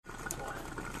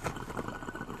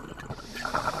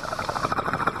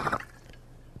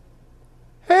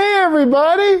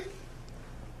everybody.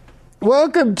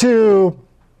 Welcome to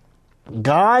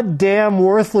Goddamn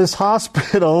Worthless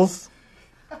Hospitals.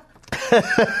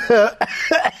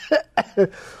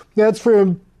 That's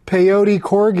from Peyote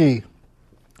Corgi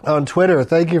on Twitter.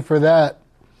 Thank you for that,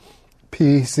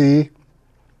 PC.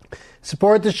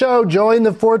 Support the show. Join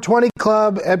the 420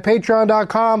 Club at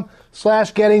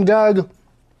patreon.com/gettingdoug.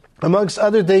 Amongst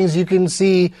other things, you can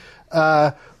see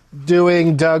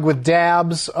doing Doug with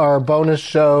Dabs, our bonus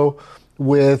show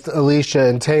with Alicia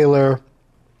and Taylor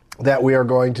that we are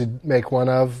going to make one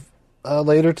of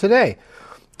later today.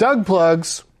 Doug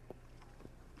plugs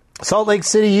Salt Lake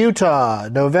City, Utah,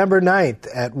 November 9th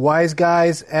at Wise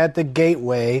Guys at the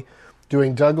Gateway,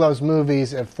 doing Doug Loves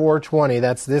Movies at 420.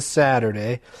 That's this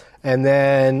Saturday. And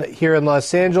then here in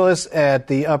Los Angeles at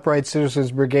the Upright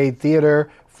Citizens Brigade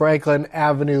Theater, Franklin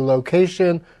Avenue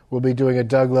location, we'll be doing a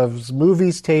Doug Loves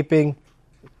Movies taping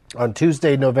on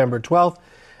Tuesday, November 12th.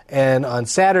 And on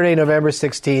Saturday, November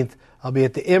 16th, I'll be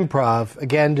at the Improv,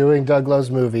 again doing Doug Loves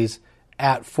Movies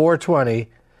at 420.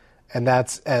 And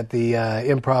that's at the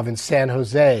Improv in San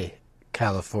Jose,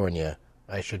 California,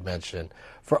 I should mention.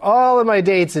 For all of my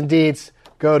dates and deets,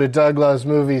 go to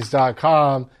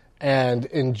douglovesmovies.com and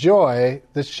enjoy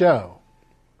the show.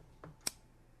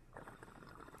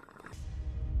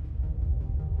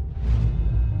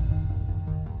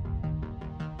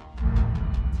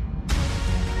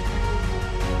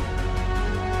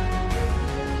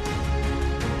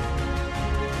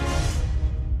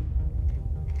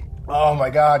 Oh my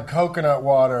God, coconut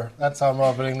water. That's how I'm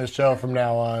opening the show from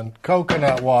now on.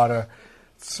 Coconut water.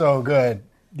 So good.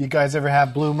 You guys ever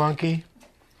have Blue Monkey?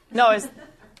 No,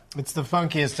 It's the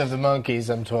funkiest of the monkeys,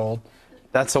 I'm told.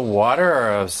 That's a water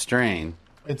or a strain?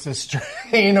 It's a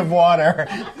strain of water.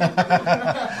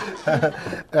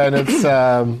 And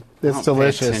it's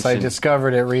delicious. I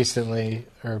discovered it recently,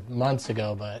 or months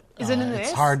ago, but is it in it's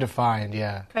this? hard to find,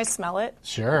 yeah. Can I smell it?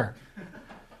 Sure.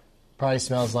 Probably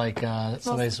smells like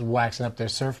somebody's waxing up their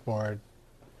surfboard.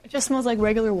 It just smells like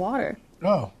regular water.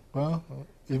 Oh, well.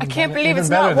 I can't believe it's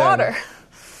not water.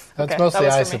 That's Okay, mostly that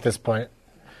was for ice me. at this point.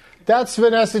 That's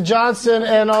Vanessa Johnson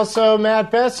and also Matt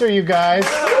Besser, you guys.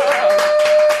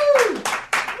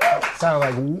 Sounded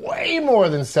like way more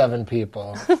than 7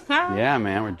 people. Yeah,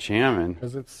 man, we're jamming.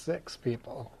 Because it's 6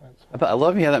 people. I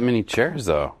love you have that many chairs,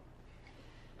 though.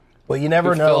 Well, you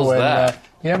never Who know fills when that?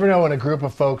 you never know when a group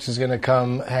of folks is going to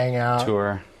come hang out.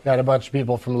 Tour. Got a bunch of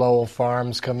people from Lowell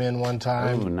Farms come in one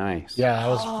time. Oh, nice. Yeah, that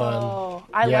was fun. Oh,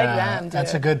 I like them, dude.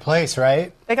 That's a good place,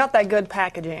 right? They got that good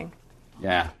packaging.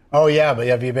 Yeah. Oh yeah, but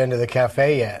have you been to the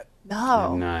cafe yet?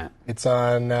 No. I'm not. It's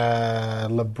on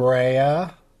La Brea.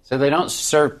 So they don't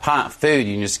serve pot food.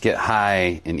 You can just get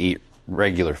high and eat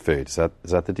regular food. Is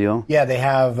that the deal? Yeah, they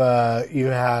have. You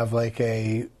have like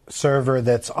a server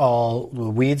that's all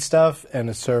weed stuff and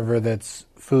a server that's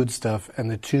food stuff, and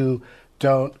the two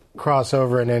don't cross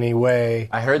over in any way.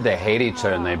 I heard they hate each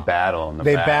other and they battle in the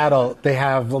They back. battle. They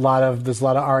have there's a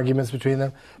lot of arguments between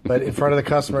them, but in front of the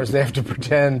customers, they have to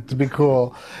pretend to be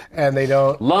cool, and they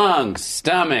don't. Lungs,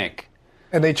 stomach.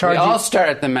 And they charge We all you. start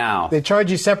at the mouth. They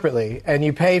charge you separately, and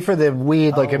you pay for the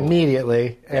weed like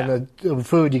immediately, and the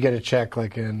food you get a check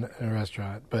like in a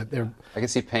restaurant. But they're I can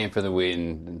see paying for the weed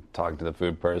and talking to the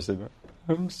food person.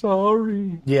 I'm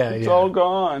sorry. Yeah, It's yeah. all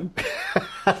gone.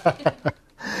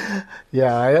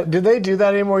 yeah. Do they do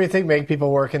that anymore? You think make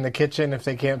people work in the kitchen if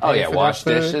they can't pay Oh, yeah, for wash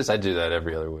their food? dishes. I do that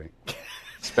every other week.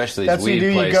 Especially That's these what you weed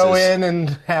do. places. You go in and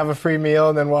have a free meal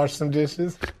and then wash some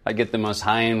dishes. I get the most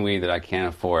high-end weed that I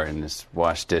can't afford and just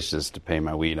wash dishes to pay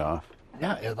my weed off.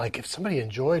 Yeah, like if somebody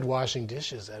enjoyed washing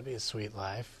dishes, that'd be a sweet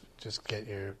life. Just get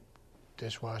your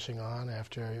dishwashing on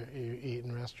after you eat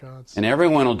in restaurants. And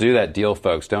everyone will do that deal,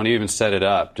 folks. Don't even set it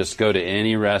up. Just go to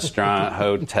any restaurant,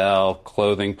 hotel,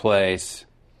 clothing place.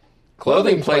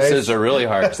 Clothing places are really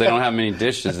hard because they don't have many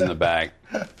dishes in the back.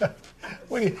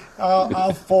 Wait,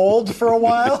 I'll fold for a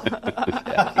while.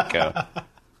 There you go.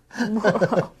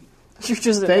 You're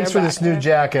just Thanks for this new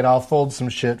jacket. I'll fold some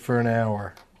shit for an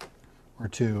hour or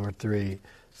 2 or 3.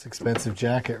 It's an expensive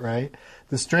jacket, right?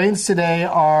 The strains today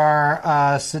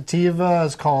are sativa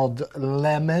is called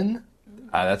Lemon.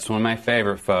 That's one of my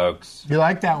favorite, folks. You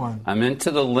like that one? I'm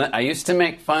into I used to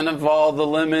make fun of all the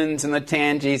lemons and the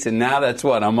tangies, and now that's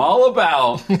what I'm all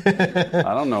about. I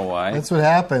don't know why. That's what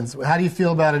happens. How do you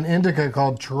feel about an indica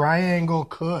called Triangle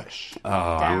Kush? Oh,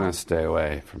 I'm going to stay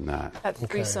away from that. That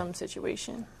threesome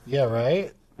situation. Yeah,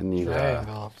 right? I need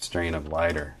Triangle. a strain of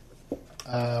lighter. We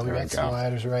There we got some go.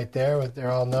 lighters right there. But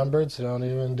they're all numbered, so don't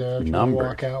even dare try to Numbered.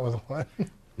 walk out with one.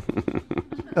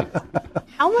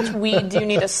 How much weed do you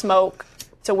need to smoke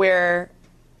to where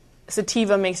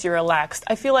sativa makes you relaxed?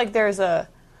 I feel like there's a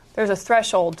there's a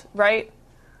threshold, right?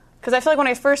 Because I feel like when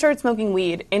I first started smoking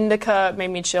weed, indica made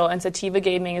me chill and sativa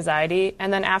gave me anxiety.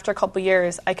 And then after a couple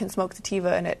years, I can smoke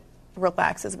sativa and it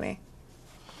relaxes me.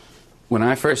 When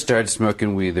I first started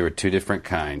smoking weed, there were two different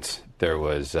kinds. There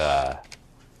was The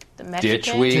Mexican.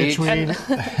 ditchweed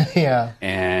Ditchweed. Yeah.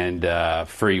 and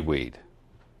free weed.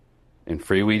 And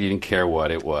free weed, you didn't care what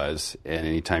it was. And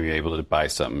anytime you were able to buy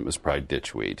something, it was probably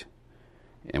ditchweed.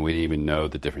 And we didn't even know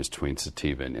the difference between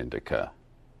sativa and indica.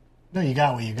 No, you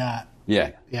got what you got.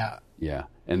 Yeah. Yeah. Yeah.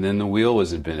 And then the wheel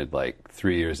was invented like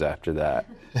 3 years after that.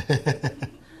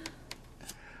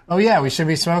 Oh, yeah, we should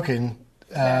be smoking.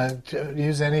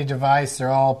 Use any device. They're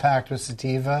all packed with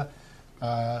sativa.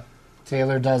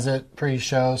 Taylor does it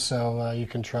pre-show, so you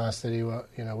can trust that we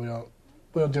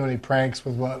don't do any pranks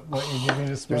with what you give me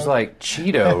to smoke. There's like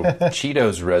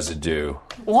Cheetos residue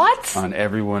What? on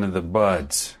every one of the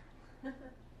buds.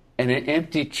 And an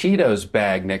empty Cheetos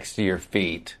bag next to your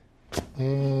feet.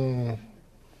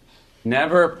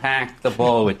 Never pack the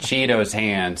bowl with Cheetos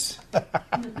hands.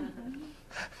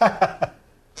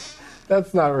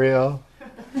 That's not real.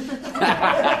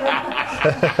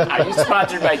 Are you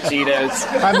sponsored by Cheetos?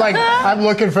 I'm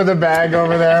looking for the bag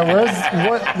over there.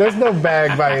 There's no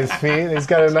bag by his feet. He's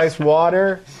got a nice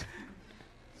water.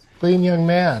 Clean young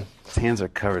man. His hands are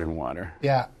covered in water.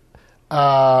 Yeah.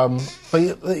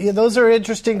 But those are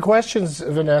interesting questions,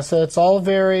 Vanessa. It's all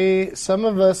some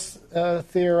of us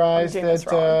theorize I'm doing this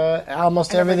that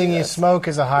almost I never everything do you this. smoke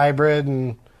is a hybrid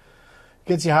and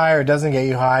gets you high or doesn't get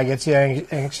you high, gets you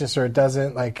anxious or it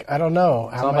doesn't. Like, I don't know.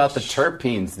 It's all about the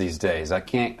terpenes these days. I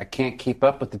can't keep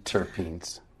up with the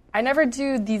terpenes. I never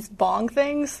do these bong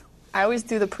things. I always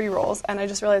do the pre-rolls, and I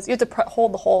just realized you have to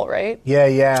hold the hole, right?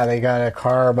 Yeah, they got a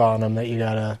carb on them that you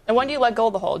gotta... And when do you let go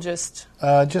of the hole? Just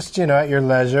Just, at your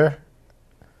leisure.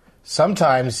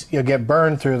 Sometimes you'll get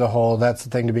burned through the hole. That's the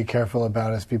thing to be careful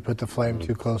about is if you put the flame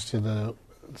too close to the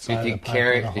side If you of the pipe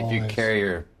where the if hole you is. carry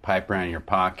your pipe around your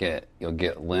pocket, you'll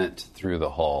get lint through the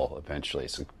hole eventually.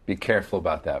 So be careful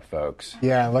about that, folks.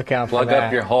 Yeah, look out for Plug that.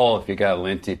 up your hole if you got a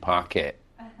linty pocket.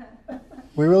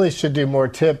 We really should do more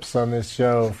tips on this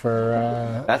show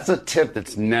for... That's a tip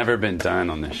that's never been done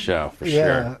on this show, for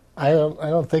yeah, sure. I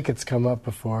don't think it's come up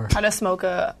before. how to smoke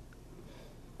a...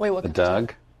 Wait, what? The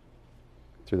Doug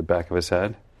through the back of his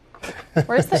head,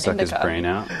 Where's the suck his indica? brain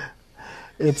out.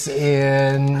 It's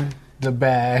in the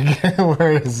bag.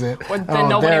 Where is it? What, that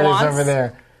nobody there wants? it is over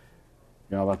there.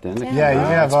 You're all about the indica. Yeah, you Wow,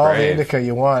 can have that's all the brave. indica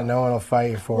you want. No one will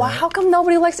fight you for Wow, it. how come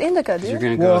nobody likes indica, dude? You're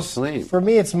gonna go to sleep. For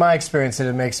me, it's my experience that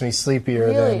it makes me sleepier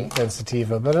Really? than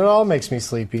sativa, but it all makes me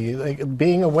sleepy. Like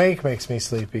being awake makes me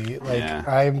sleepy. Like Yeah.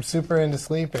 I'm super into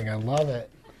sleeping. I love it.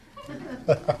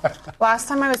 Last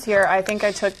time I was here, I think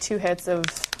I took 2 hits of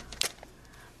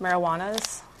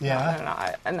marijuanas.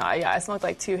 Yeah. I smoked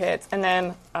like 2 hits, and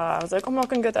then I was like, I'm not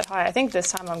gonna get that high. I think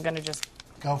this time I'm gonna just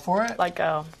Go for it. let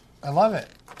go. I love it.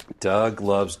 Doug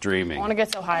loves I dreaming. want to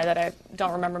get so high that I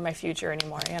don't remember my future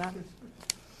anymore. You know.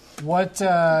 What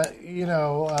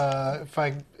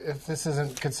if this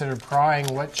isn't considered prying,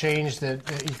 what changed that?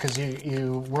 Because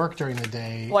you work during the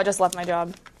day. Well, I just left my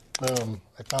job. Boom!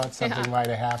 I thought something Yeah. might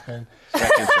have happened.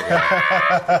 Second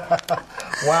cigarette.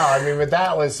 Wow! I mean, but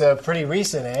that was pretty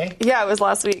recent, eh? Yeah, it was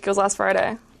last week. It was last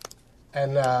Friday.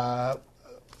 And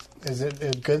is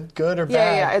it good or bad?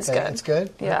 Yeah, it's good. It's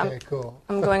good. Yeah. Okay, cool.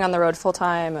 I'm going on the road full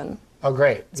time, and Oh,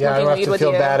 great. Yeah, I Smoking don't have weed to with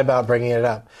feel you. bad about bringing it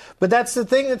up. But that's the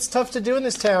thing that's tough to do in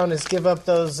this town is give up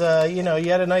those, you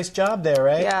had a nice job there,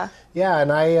 right? Yeah. Yeah,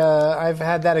 and I've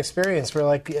had that experience where,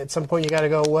 like, at some point you got to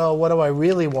go, well, what do I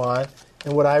really want?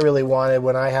 And what I really wanted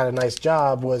when I had a nice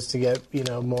job was to get,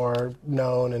 more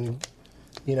known and,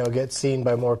 get seen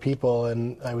by more people.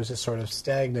 And I was just sort of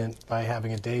stagnant by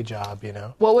having a day job,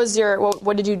 what was your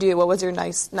what did you do? What was your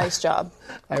nice job?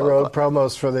 I wrote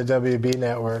promos for the WB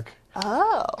network.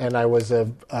 Oh, And I was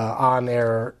on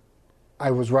air.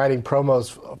 I was writing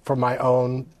promos for my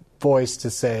own voice to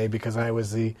say because I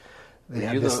was they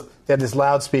had this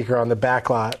loudspeaker on the back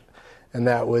lot, and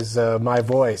that was my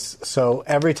voice. So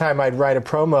every time I'd write a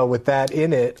promo with that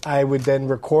in it, I would then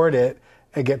record it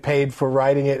and get paid for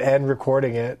writing it and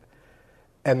recording it.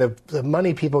 And the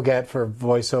money people get for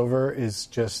voiceover is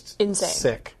just Insane.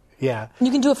 sick. Yeah. you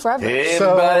can do it forever. Hey,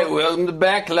 So- everybody, welcome to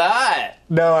Backlight.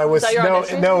 No, I was that your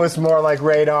audition? no, it was more like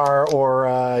Radar or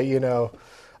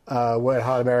Wet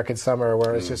Hot American Summer,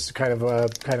 where it's just kind of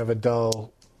a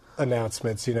dull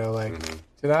announcements, like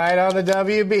tonight on the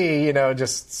WB,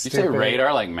 just You stupid. say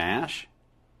radar like MASH?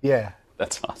 Yeah,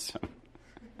 That's awesome.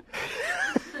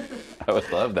 I would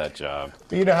love that job.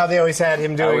 you know how they always had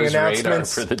him I doing was radar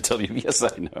announcements. for the WB. Yes,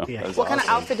 I know. Yeah. That was What kind of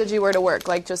awesome. outfit did you wear to work?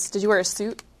 Like, did you wear a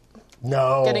suit?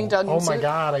 No. Getting Doug Oh in my suit?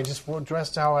 God! I just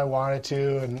dressed how I wanted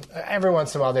to, and every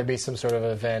once in a while there'd be some sort of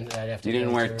event I'd have to. You didn't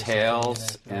go wear to or tails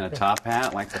something. and a top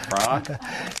hat like the frog?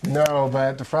 No,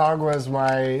 but the frog was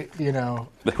my,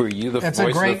 Were you the It's voice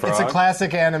a great, of the it's frog? a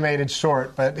classic animated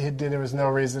short, but there was no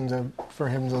reason for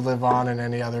him to live on in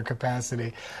any other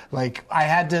capacity. Like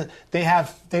they'd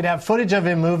have footage of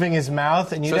him moving his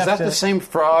mouth, and you'd So is have that to. the same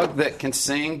frog that can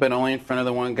sing but only in front of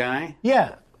the one guy?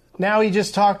 Yeah. Now he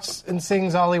just talks and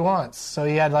sings all he wants. So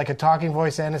he had like a talking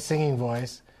voice and a singing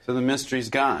voice. So the mystery's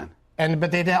gone. But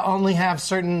they'd only have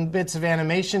certain bits of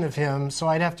animation of him, so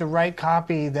I'd have to write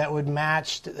copy that would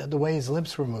match the way his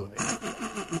lips were moving.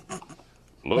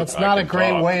 That's not a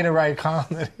great way to write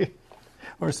comedy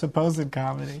or supposed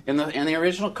comedy. In the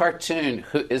original cartoon,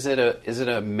 is it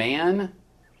a man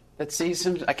that sees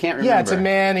him? I can't remember. Yeah, it's a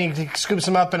man. He scoops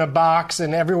him up in a box,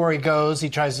 and everywhere he goes, he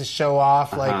tries to show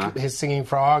off like his singing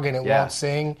frog, and it won't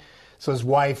sing. So his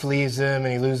wife leaves him,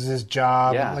 and he loses his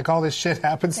job. Yeah. Like all this shit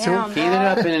happens to him. He ended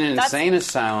up in an insane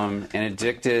asylum and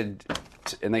addicted,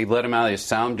 and they let him out of the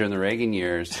asylum during the Reagan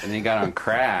years, and then he got on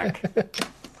crack.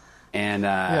 And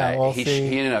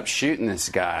he ended up shooting this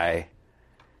guy.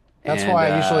 That's why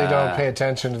I usually don't pay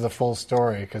attention to the full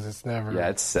story, because it's never. Yeah,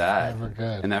 it's sad. Never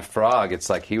good. And that frog, it's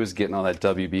like he was getting all that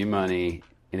WB money,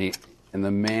 and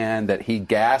the man that he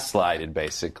gaslighted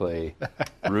basically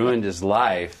ruined his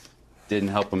life. Didn't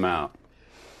help him out.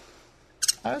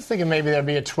 I was thinking maybe there'd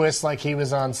be a twist, like he had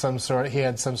some sort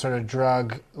of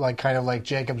drug, like kind of like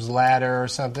Jacob's Ladder or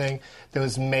something, that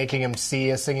was making him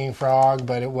see a singing frog,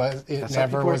 but it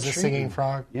never was a singing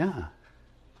frog. Yeah.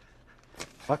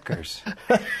 Fuckers.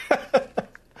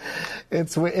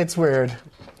 It's weird,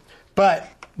 but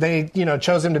they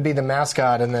chose him to be the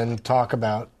mascot and then talk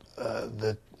about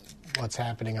what's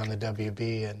happening on the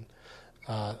WB, and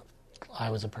I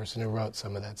was a person who wrote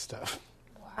some of that stuff.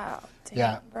 Wow. Damn,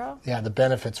 Yeah, bro. yeah, the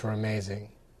benefits were amazing.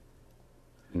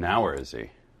 Now where is he?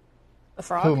 The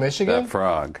frog? Who, Michigan? That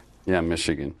frog. Yeah,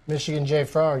 Michigan. Michigan J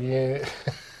Frog. You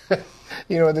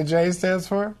know what the J stands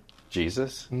for?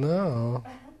 Jesus? No.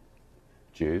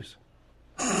 Jews?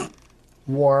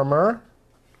 Warmer.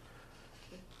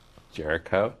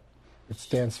 Jericho? It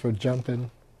stands for jumping.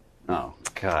 Oh,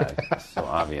 God. So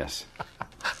obvious.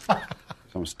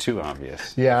 It's almost too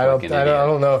obvious. Yeah, I Fucking idiot.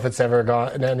 don't know if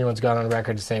anyone's gone on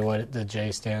record to say what the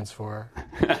J stands for.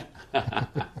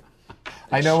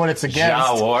 I know what it's against.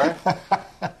 Jawar?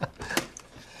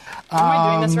 Am I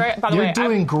doing this right? By the You're way,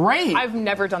 doing great. I've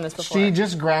never done this before. She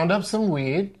just ground up some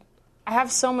weed. I have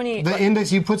so many. The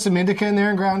index, you put some indica in there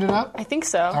and ground it up? I think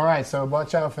so. All right, so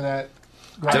watch out for that.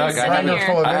 Doug, grinder here.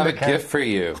 full of I have a indica. gift for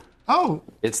you. Oh,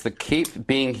 It's the Keep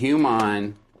Being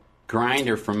Human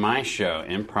grinder from my show,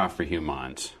 Improv for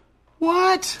Humans.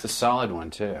 what? It's a solid one,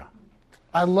 too.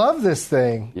 I love this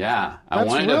thing. Yeah, I That's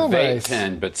wanted a real vape nice.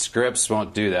 pen, but Scripps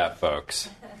won't do that, folks.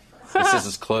 This is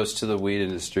as close to the weed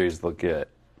industry as they'll get.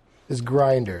 Is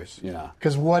grinders. Yeah.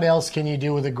 Because what else can you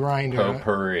do with a grinder?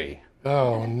 Potpourri.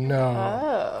 Oh,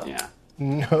 no. Yeah.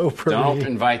 No potpourri. Don't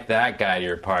invite that guy to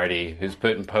your party who's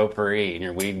putting potpourri in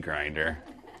your weed grinder.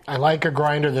 I like a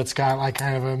grinder that's got like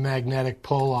kind of a magnetic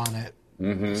pull on it,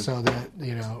 so that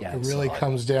Yeah, it it's really solid.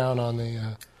 comes down on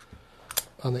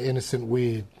the innocent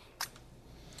weed.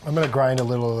 I'm gonna grind a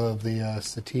little of the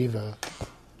sativa.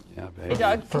 Yeah, Hey, baby.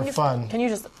 Doug, For fun. Can you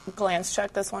just glance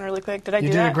check this one really quick? Did I You do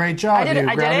did that? a great job. I did You it.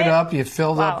 I ground did it up. You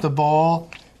filled Wow. up the bowl.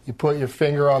 You put your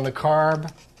finger on the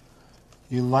carb.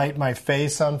 You light my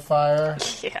face on fire.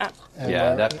 Yeah. and Yeah,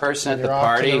 we're- that person at and the you're off to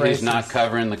party who's races. not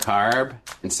covering the carb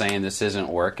and saying this isn't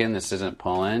working, this isn't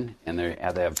pulling, and they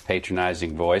have a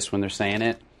patronizing voice when they're saying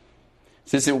it.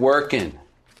 This isn't working.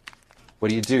 What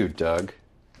do you do, Doug?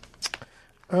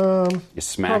 You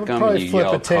smack them, Probably you flip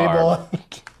yell a table.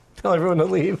 carb. Tell everyone to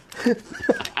leave.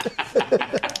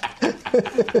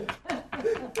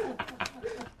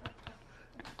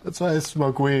 That's why I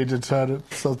smoke weed to try to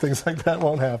so things like that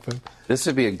won't happen. This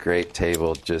would be a great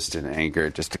table just in anger,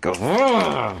 just to go,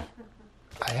 "Ugh."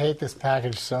 I hate this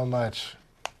package so much.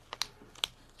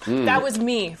 That was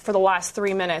me for the last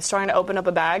 3 minutes trying to open up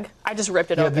a bag. I just ripped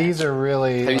it Yeah, open. these are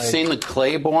really. Have you seen the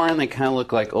Claiborne? They kind of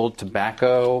look like old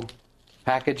tobacco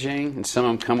packaging, and some of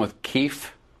them come with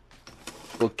keef,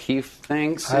 little keef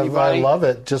things. I Anybody? love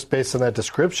it just based on that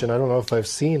description. I don't know if I've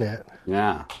seen it.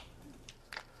 Yeah.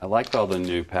 I like all the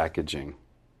new packaging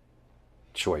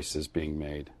choices being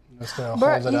made. I'm just going to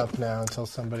Brett, hold it you- up now until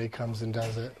somebody comes and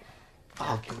does it.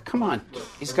 Oh, come on.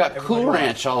 He's got Cool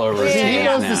Ranch all over his Yeah, hands he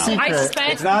knows now. the secret. I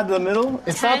spent. It's not the middle?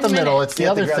 It's 10 not the middle, minutes. it's the You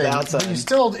have to other grab thing. the outside. But you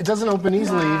still, it doesn't open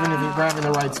easily even if you're grabbing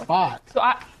the right spot. So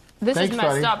this Thanks, is messed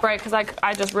buddy. up, right? Because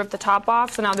I just ripped the top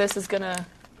off, so now this is gonna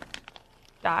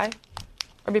die.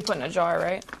 Or be put in a jar,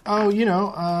 right? Oh,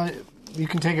 you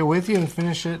can take it with you and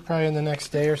finish it probably in the next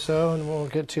day or so, and we'll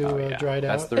get to dried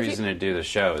That's out. the reason to do the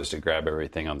show, is to grab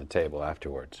everything on the table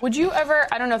afterwards. Would you ever,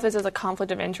 I don't know if this is a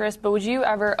conflict of interest, but would you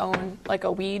ever own like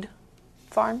a weed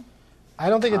farm? I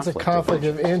don't think it's a conflict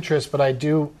of interest, but I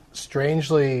do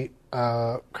strangely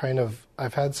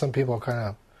I've had some people kind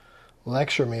of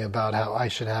lecture me about how I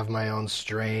should have my own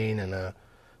strain and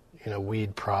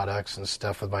weed products and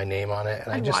stuff with my name on it.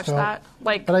 And I'd I just watch don't, that.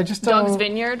 Like but I just Doug's don't,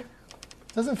 Vineyard.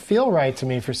 It doesn't feel right to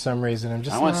me for some reason.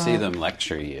 I want to see them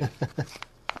lecture you.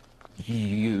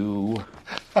 You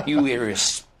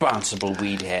irresponsible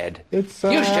weed head. You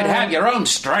should have your own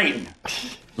strain.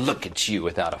 Look at you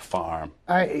without a farm.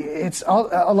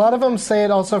 A lot of them say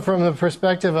it also from the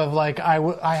perspective of like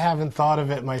I haven't thought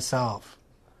of it myself.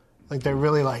 Like they're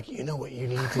really like, you know what you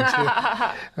need to do.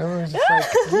 And we're just like,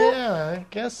 yeah, I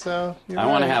guess so. I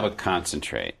want to have a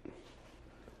concentrate.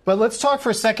 But let's talk for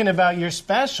a second about your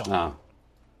special. Oh,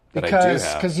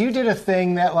 because you did a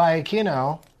thing that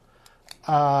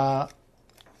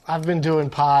I've been doing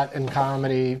pot and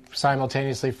comedy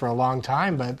simultaneously for a long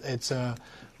time, but it's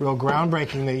real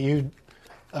groundbreaking that you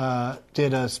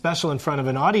did a special in front of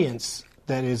an audience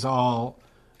that is all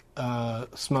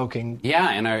smoking. Yeah,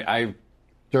 and I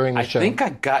during the show. I think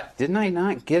didn't I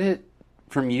not get it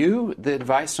from you, the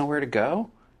advice on where to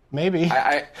go? Maybe.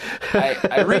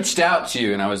 I reached out to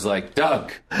you and I was like,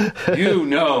 Doug, you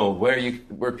know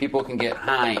where people can get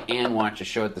high and watch a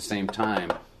show at the same time.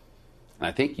 And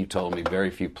I think you told me very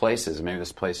few places, maybe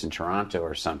this place in Toronto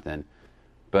or something.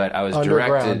 But I was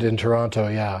Underground in Toronto,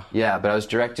 yeah. Yeah, but I was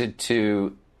directed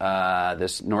to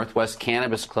this Northwest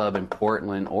Cannabis Club in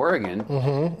Portland, Oregon.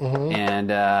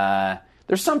 And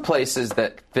there's some places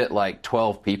that fit like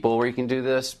 12 people where you can do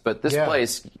this, but this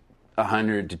place,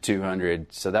 100 to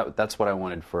 200. So that's what I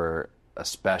wanted for a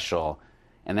special.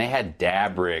 And they had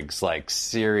dab rigs, like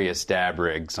serious dab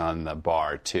rigs on the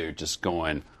bar too, just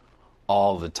going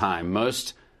all the time.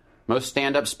 Most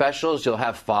stand-up specials, you'll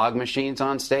have fog machines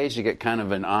on stage. You get kind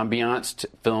of an ambiance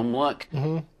film look.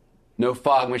 No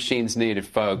fog machines needed,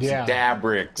 folks. Yeah. Dab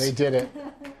rigs. They did it.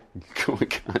 Going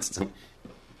constantly.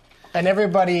 And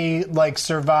everybody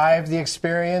survived the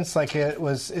experience. Like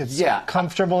it's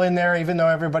comfortable in there, even though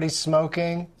everybody's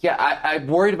smoking. Yeah, I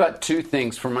worried about two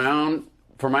things. For my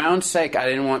own sake, I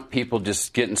didn't want people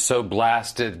just getting so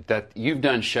blasted that you've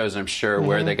done shows, I'm sure,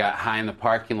 where they got high in the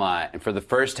parking lot, and for the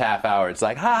first half hour, it's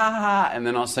like ha ha ha, and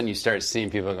then all of a sudden you start seeing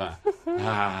people going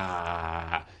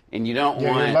ah, and you don't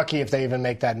want. You're lucky if they even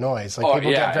make that noise. Like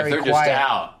people get very if they're quiet. just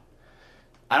out.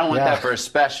 I don't want that for a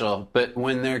special, but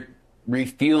when they're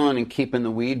refueling and keeping the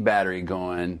weed battery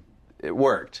going, it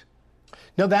worked.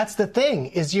 No, that's the thing,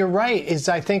 is you're right, is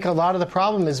I think a lot of the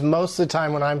problem is most of the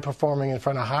time when I'm performing in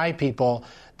front of high people,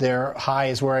 their high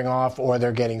is wearing off or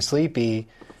they're getting sleepy,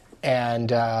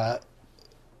 and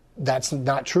that's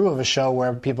not true of a show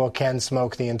where people can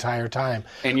smoke the entire time.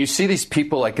 And you see these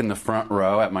people like in the front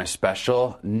row at my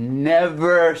special,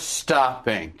 never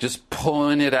stopping, just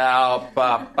pulling it out,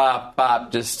 bop, bop,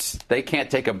 bop. Just they can't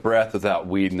take a breath without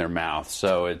weed in their mouth.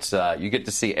 So it's you get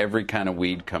to see every kind of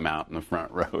weed come out in the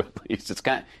front row at least. It's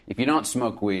kind of, if you don't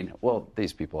smoke weed, well,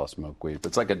 these people all smoke weed, but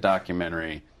it's like a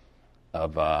documentary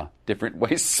of different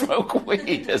ways to smoke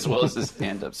weed as well as a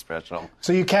stand-up special.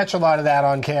 So you catch a lot of that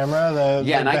on camera,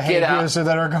 the behaviors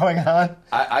that are going on?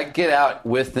 I get out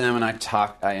with them and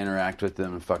I interact with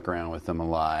them and fuck around with them a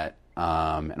lot.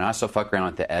 And I also fuck around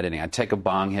with the editing. I take a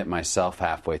bong hit myself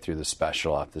halfway through the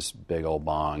special off this big old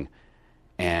bong.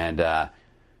 And to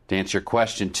answer your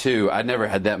question, too, I'd never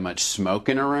had that much smoke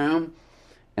in a room.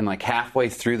 And like halfway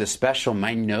through the special,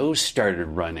 my nose started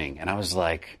running. And I was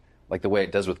like the way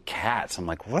it does with cats. I'm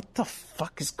like, what the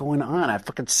fuck is going on? I have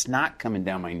fucking snot coming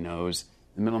down my nose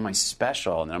in the middle of my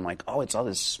special. And then I'm like, oh, it's all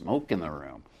this smoke in the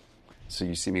room. So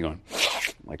you see me going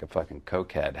like a fucking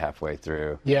cokehead halfway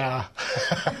through. Yeah.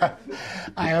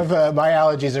 I have, my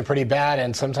allergies are pretty bad,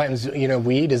 and sometimes,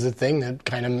 weed is a thing that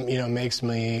kind of, makes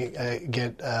me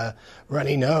get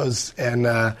runny nose,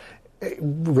 and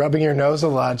rubbing your nose a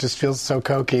lot just feels so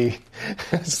cokey.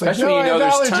 Especially when you know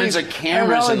there's tons of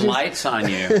cameras and lights on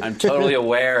you. I'm totally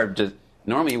aware of just,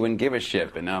 normally you wouldn't give a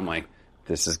shit, but now I'm like,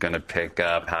 this is going to pick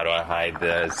up. How do I hide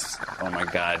this? Oh my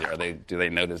God, do they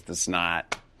notice the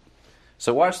snot?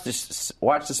 So watch the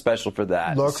special for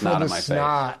that. Look for the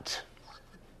snot.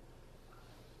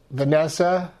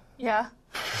 Vanessa? Yeah.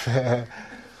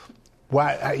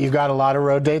 What, you got a lot of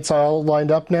road dates all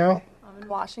lined up now? I'm in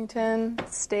Washington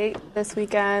State this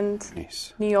weekend.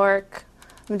 Nice. New York.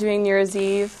 I'm doing New Year's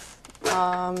Eve.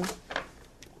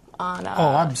 on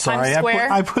I'm sorry. Times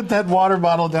Square. I put that water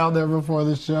bottle down there before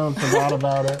the show and forgot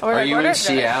about it. Are you in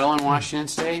Seattle and Washington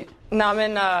State? No, I'm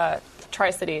in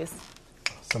Tri-Cities.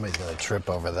 Somebody's going to trip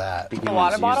over that. A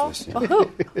water bottle?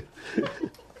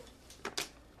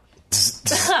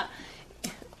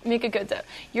 Make a good dip.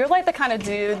 You're like the kind of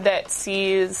dude that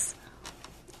sees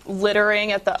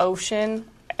littering at the ocean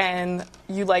and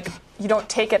you don't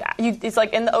take it out. It's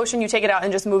like in the ocean, you take it out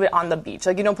and just move it on the beach.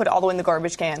 Like you don't put it all the way in the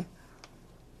garbage can.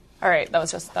 All right, that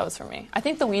was for me. I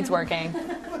think the weed's working.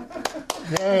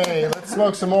 Hey, let's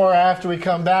smoke some more after we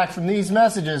come back from these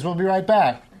messages. We'll be right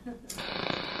back.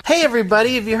 Hey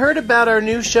everybody, have you heard about our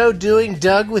new show, Doing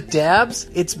Doug with Dabs?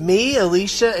 It's me,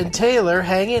 Alicia, and Taylor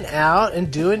hanging out and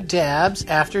doing dabs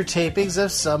after tapings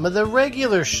of some of the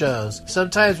regular shows.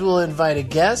 Sometimes we'll invite a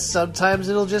guest, sometimes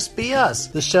it'll just be us.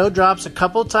 The show drops a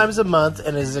couple times a month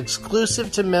and is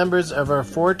exclusive to members of our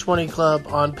 420 Club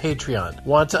on Patreon.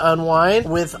 Want to unwind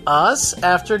with us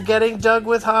after getting Doug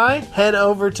with High? Head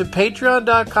over to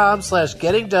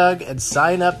patreon.com/gettingdoug and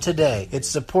sign up today. It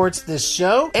supports this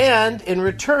show, and in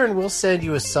return, we'll send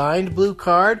you a signed blue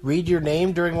card, read your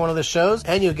name during one of the shows,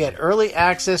 and you'll get early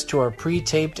access to our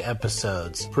pre-taped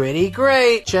episodes. Pretty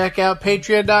great! Check out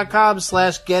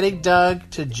patreon.com/gettingdoug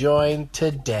to join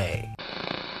today.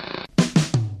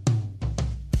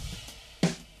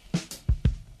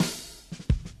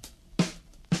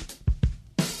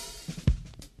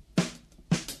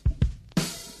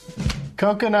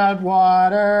 Coconut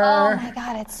water. Oh my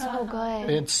god, it's so good.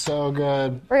 It's so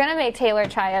good. We're gonna make Taylor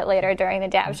try it later during the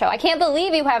dab show. I can't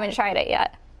believe you haven't tried it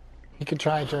yet. You could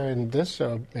try it during this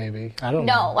show, maybe. I don't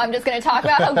know. No, I'm just gonna talk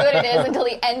about how good it is until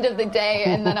the end of the day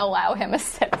and then allow him a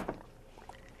sip.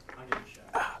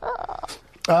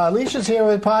 Alicia's here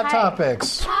with Pot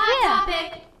Topics. Hot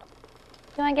topic.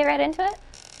 You wanna get right into it?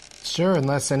 Sure,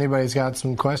 unless anybody's got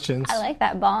some questions. I like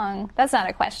that bong. That's not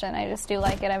a question. I just do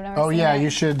like it. I've never seen yeah, it.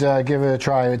 you should give it a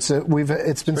try. It's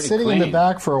been sitting in the clean.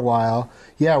 back for a while.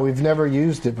 Yeah, we've never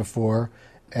used it before,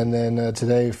 and then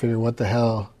today we figured, what the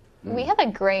hell? We have a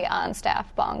great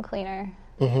on-staff bong cleaner.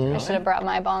 I should have brought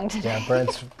my bong today. Yeah,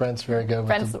 Brent's very good.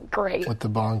 Brent's great. with the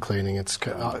bong cleaning. It's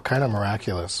kind of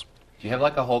miraculous. Do you have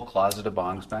like a whole closet of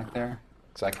bongs back there?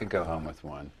 Because I could go home with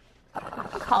one.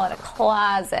 Call it a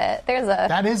closet. There's a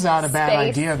That is not a bad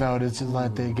space. idea, though, to just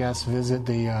let the guests visit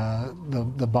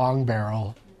the bong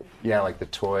barrel. Yeah, like the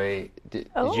toy. Did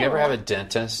you ever have a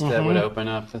dentist that would open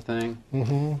up the thing?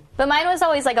 But mine was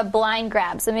always like a blind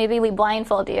grab, so maybe we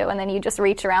blindfold you and then you just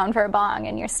reach around for a bong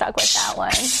and you're stuck with that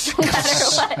one. No matter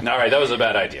what. All right, that was a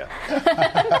bad idea.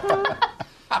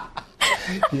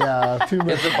 Yeah, too much.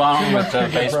 It's a bong with a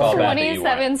baseball bat that you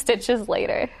 27 want. stitches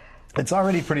later. It's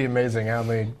already pretty amazing how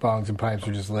many bongs and pipes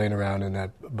are just laying around in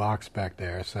that box back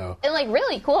there. So, And like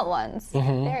really cool ones.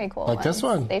 Very cool like ones. this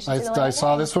one, They should do the I way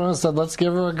saw they- this one and said, "Let's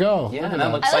give her a go." Yeah, Look and at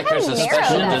that looks I like like there's how a narrow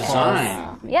special that is.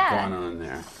 design Yeah. going on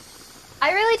there.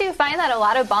 I really do find that a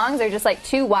lot of bongs are just like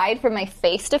too wide for my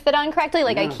face to fit on correctly.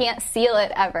 Like I can't seal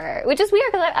it ever, which is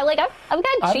weird because I've got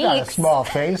I've cheeks. got a small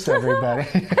face, everybody.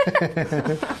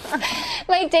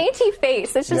 My dainty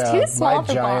face. It's just too small my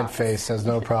for giant bongs. face has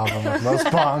no problem with most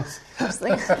bongs.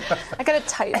 I gotta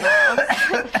tighten it.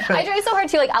 I try so hard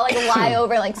to I lie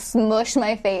over and like smush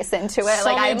my face into it. So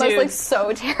Like I many almost look dudes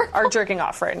so terrible. are jerking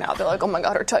off right now. They're like, oh my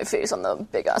god, her tight face on the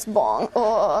big ass bong.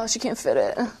 Oh, she can't fit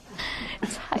it.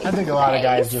 I think a lot of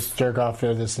guys just jerk off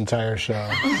through this entire show.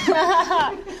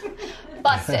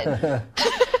 Busted.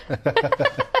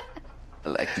 I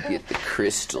like to get the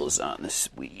crystals on the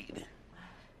weed.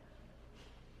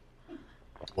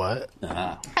 What? I mean,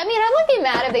 I wouldn't be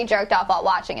mad if they jerked off while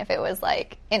watching if it was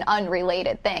like an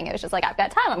unrelated thing. It was just like, I've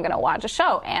got time, I'm going to watch a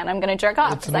show, and I'm going to jerk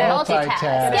off. It's 'cause I multitask. multitask.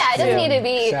 Yeah, it doesn't need to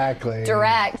be Exactly.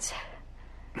 direct.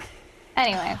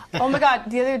 Anyway. Oh my god,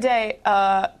 the other day,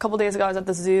 a couple days ago, I was at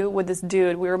the zoo with this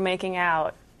dude. We were making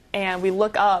out, and we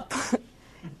look up,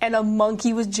 and a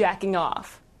monkey was jacking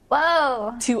off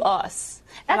Whoa. to us.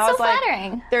 And That's I was so like,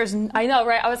 flattering. I know,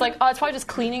 right? I was like, oh, it's probably just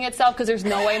cleaning itself because there's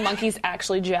no way monkeys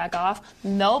actually jack off.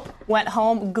 Nope. Went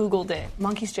home, Googled it.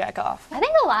 Monkeys jack off. I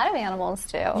think a lot of animals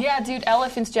do. Yeah, dude,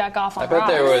 elephants jack off on I bet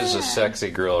rocks. there was a sexy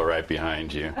girl right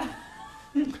behind you.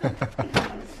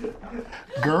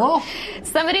 Girl?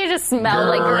 Somebody just smelled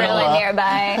like gorilla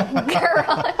nearby.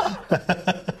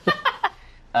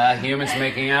 Gorilla. Humans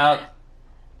making out.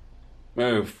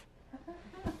 Move.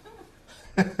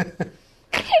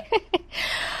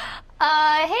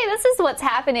 Hey, this is what's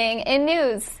happening in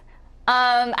news.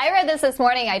 I read this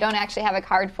morning. I don't actually have a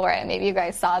card for it. Maybe you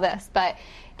guys saw this, but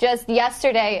just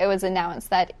yesterday it was announced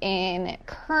that in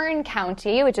Kern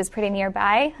County, which is pretty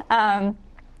nearby,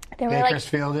 there were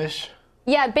Bakersfield-ish?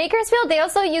 Yeah, Bakersfield, they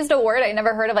also used a word I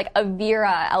never heard of, like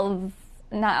Avira,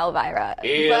 not Elvira,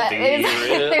 but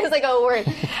there's like a word.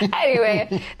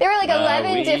 Anyway, there were like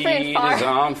 11 different farms. Is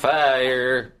on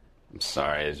fire. I'm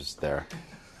sorry, it's just there.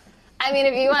 I mean,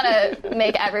 if you want to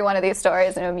make every one of these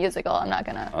stories into a musical, I'm not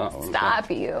going to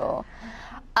stop you.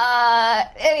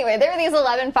 Anyway, there were these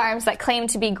 11 farms that claimed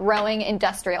to be growing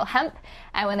industrial hemp,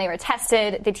 and when they were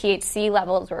tested, the THC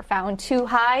levels were found too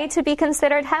high to be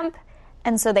considered hemp.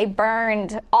 And so they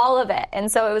burned all of it.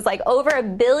 And so it was like over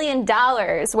 $1 billion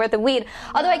worth of weed.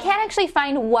 Although I can't actually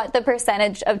find what the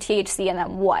percentage of THC in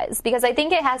them was. Because I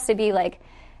think it has to be like,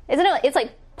 isn't it? It's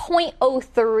like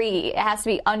 0.03. It has to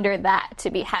be under that to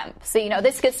be hemp. So,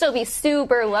 this could still be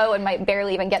super low and might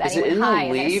barely even get anyone high. Is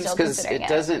it in the leaves? Because it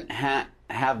doesn't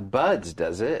have buds,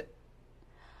 does it?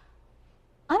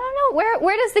 I don't know.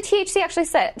 Where does the THC actually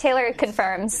sit? Taylor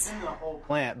confirms. In the whole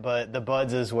plant, but the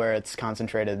buds is where it's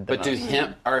concentrated. But do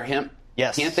hemp?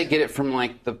 Yes. Can't they get it from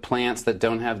like the plants that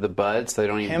don't have the buds? So they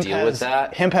don't even deal with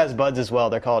that. Hemp has buds as well.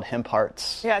 They're called hemp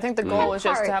hearts. Yeah, I think the goal was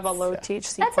just to have a low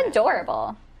THC. That's plant.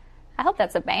 adorable. I hope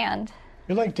that's a band.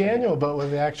 You're like Daniel, but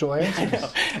with the actual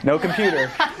answers. No computer.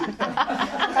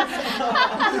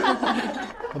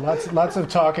 Lots of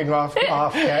talking off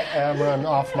camera and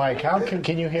off mic. How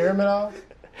can you hear him at all?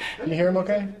 Can you hear him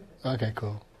okay? Okay,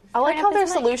 cool. I like how their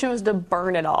solution was to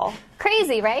burn it all.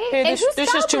 Crazy, right? Hey, And whose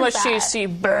there's just too job much was that?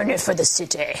 THC. Burn it for the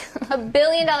city. $1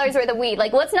 billion worth of weed.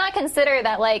 Like, let's not consider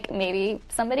that, like, maybe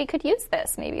somebody could use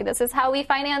this. Maybe this is how we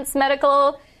finance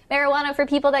medical marijuana for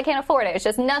people that can't afford it. It's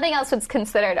just nothing else was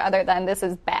considered other than this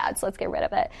is bad, so let's get rid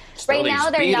of it. Still right now,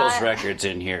 they're Beatles not. records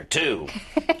in here too.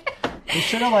 We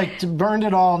should have burned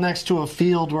it all next to a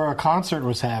field where a concert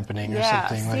was happening or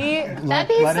something. See? Let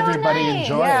be so everybody nice.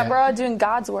 enjoy Yeah, it. bro, doing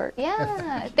God's work.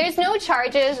 Yeah, there's no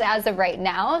charges as of right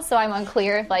now, so I'm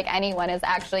unclear if like anyone is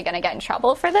actually going to get in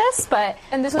trouble for this. But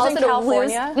And this was also in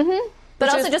California. But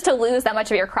Which also is- just to lose that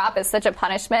much of your crop is such a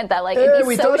punishment that like Hey, it'd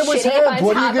we be so thought it was shitty if on hemp.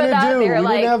 What are top you of going that to they do? were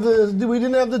like, We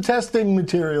didn't have the testing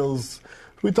materials.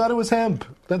 We thought it was hemp.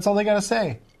 That's all they got to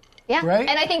say. yeah. right?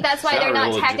 And I think that's why It's they're not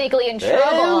not real technically in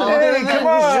trouble. Hey, come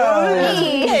on.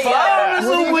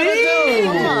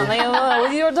 Come on, like,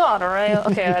 with your daughter, right?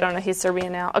 Okay, I don't know. He's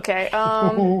Serbian now. Okay.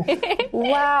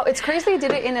 Wow, it's crazy they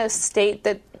did it in a state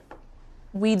that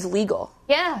weed's legal.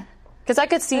 Yeah. Because I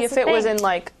could see That's if the it was thing. in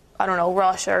like, I don't know,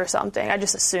 Russia or something. I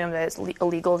just assume that it's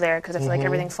illegal there because I feel like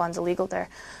everything fun's illegal there.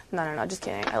 No, just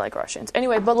kidding. I like Russians.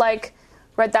 Anyway, but like,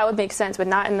 right, that would make sense, but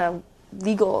not in a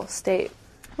legal state.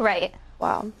 Right.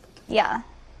 Wow. Yeah.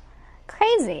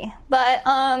 Crazy. But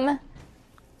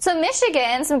so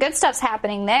Michigan, some good stuff's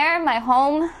happening there. My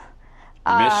home.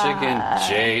 Michigan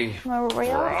J.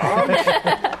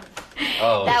 Maria.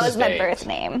 Oh, That was my state. birth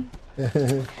name.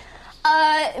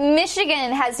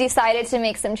 Michigan has decided to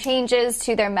make some changes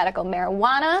to their medical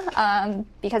marijuana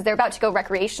because they're about to go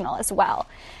recreational as well.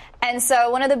 And so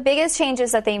one of the biggest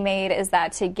changes that they made is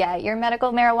that to get your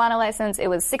medical marijuana license, it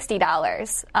was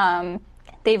 $60.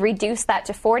 They've reduced that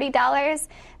to $40.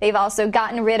 They've also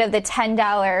gotten rid of the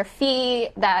 $10 fee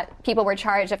that people were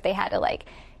charged if they had to like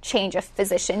change a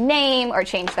physician name or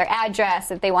change their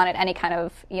address if they wanted any kind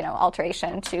of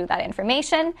alteration to that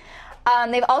information.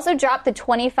 They've also dropped the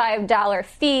 $25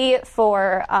 fee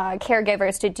for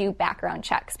caregivers to do background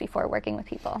checks before working with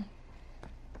people.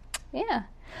 Yeah.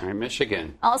 All right,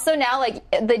 Michigan. Also now, like,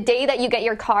 the day that you get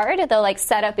your card, they'll, like,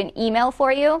 set up an email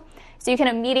for you. So you can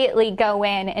immediately go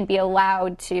in and be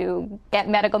allowed to get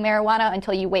medical marijuana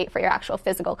until you wait for your actual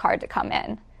physical card to come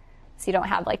in. So you don't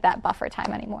have, like, that buffer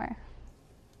time anymore.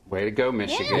 Way to go,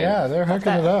 Michigan. Yeah, they're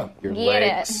hooking it up. Your Get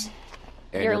legs it.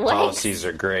 and Your your legs. policies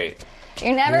are great.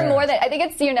 You're never Yeah. more than, I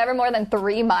think you're never more than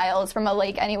 3 miles from a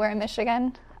lake anywhere in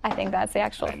Michigan. I think that's the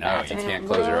actual I know, fact. you can't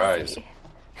close your eyes.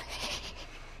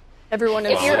 Everyone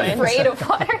in If you're Flint. afraid of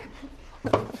water.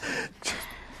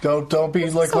 Don't be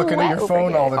like so looking at wet your over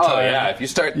phone here. all the Oh, time. yeah, if you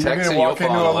start You're texting, gonna you'll walk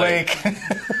into fall a lake.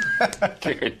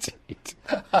 Guaranteed.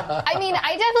 I mean,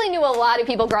 I definitely knew a lot of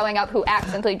people growing up who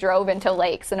accidentally drove into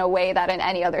lakes in a way that in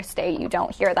any other state you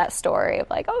don't hear that story of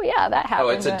like, oh yeah, that happened.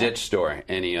 Oh, it's a but- ditch story.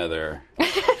 Any other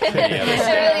It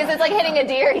really is. It's like hitting a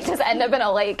deer. You just end up in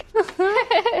a lake.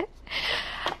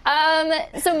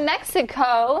 So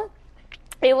Mexico,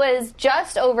 it was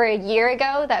just over a year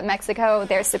ago that Mexico,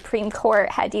 their Supreme Court,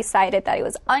 had decided that it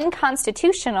was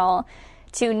unconstitutional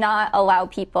to not allow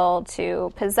people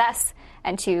to possess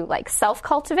and to like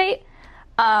self-cultivate.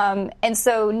 And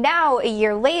so now, a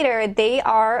year later, they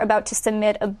are about to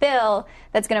submit a bill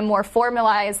that's going to more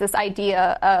formalize this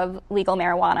idea of legal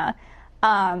marijuana.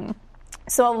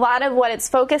 So a lot of what it's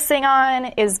focusing on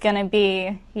is going to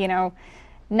be,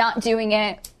 not doing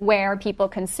it where people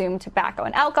consume tobacco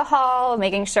and alcohol,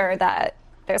 making sure that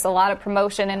there's a lot of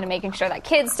promotion into making sure that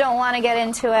kids don't want to get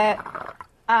into it.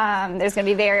 There's going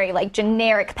to be very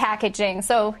generic packaging,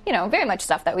 so very much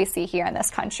stuff that we see here in this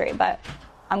country. But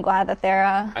I'm glad that they're.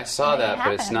 I saw that,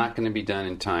 but it's not going to be done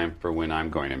in time for when I'm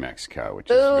going to Mexico, which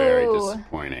is very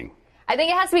disappointing. I think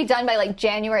it has to be done by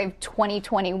January of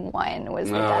 2021 was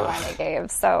the deadline they gave.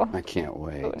 So I can't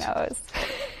wait. Who knows?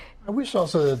 I wish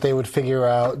also that they would figure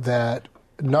out that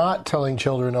not telling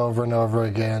children over and over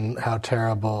again how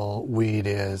terrible weed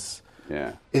is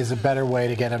a better way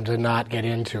to get them to not get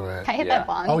into it. Can I hit that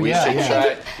bong? Oh,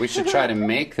 We should try to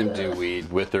make them do weed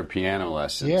with their piano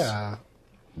lessons. Yeah.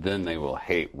 Then they will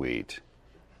hate weed.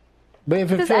 But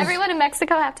if it Does feels, everyone in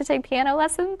Mexico have to take piano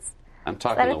lessons? I'm Is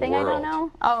talking that a the thing I world. don't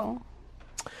know? Oh.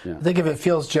 I think if it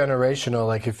feels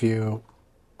generational,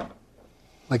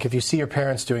 if you see your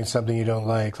parents doing something you don't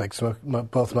like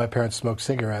both my parents smoked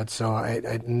cigarettes, so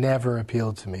it never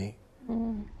appealed to me.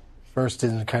 First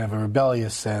in kind of a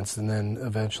rebellious sense, and then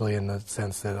eventually in the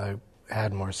sense that I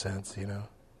had more sense,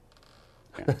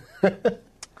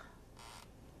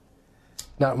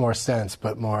 Not more sense,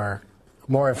 but more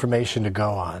information to go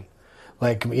on.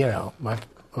 My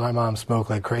mom smoked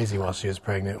like crazy while she was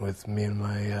pregnant with me and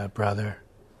my brother.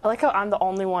 I like how I'm the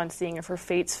only one seeing if her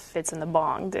face fits in the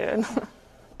bong, dude.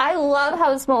 I love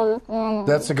how small.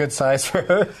 That's a good size for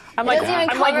her. I'm doesn't even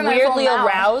cover my full weirdly mouth.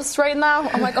 aroused right now.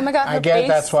 I'm like, oh my god, her I get face.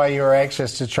 that's why you were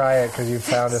anxious to try it, because you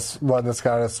found one that's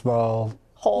got a small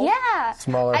hole. Yeah.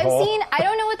 Smaller I've hole. seen, I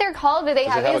don't know what they're called, but they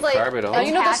have it have these a carbon hole? Oh,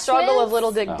 you know the struggle of attachments.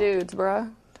 little dick dudes,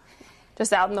 bruh.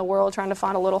 Just out in the world trying to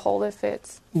find a little hole that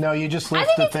fits. No, you just I lift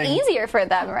think the it's thing. easier for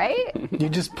them, right? You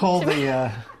just pull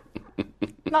the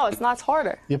No, it's not. It's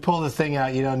harder. you pull the thing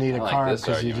out. You don't need a like carb this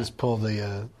because you argument. just pull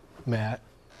the mat.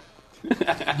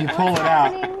 You pull it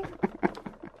out.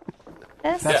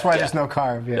 This That's why there's no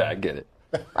carb. Yeah, I get it.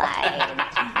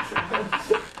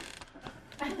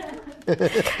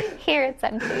 Here it's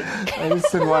empty. I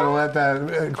just didn't want to let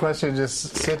that question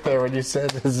just sit there when you said,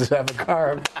 does it have a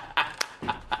carb?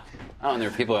 Oh, and there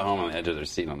are people at home on the edge of their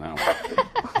seat on that one.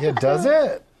 Yeah, does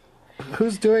it?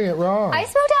 Who's doing it wrong? I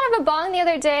smoked out of a bong the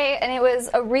other day, and it was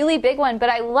a really big one, but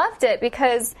I loved it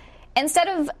because instead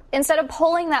of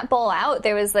pulling that bowl out,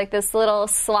 there was this little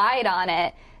slide on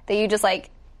it that you just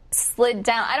slid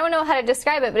down. I don't know how to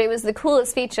describe it, but it was the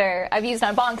coolest feature I've used on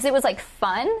a bong because it was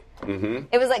fun. Mm-hmm.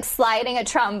 It was sliding a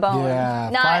trombone. Yeah,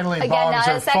 not, finally again, bongs not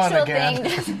are a sexual fun again.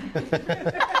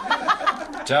 thing.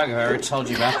 Doug, have I ever told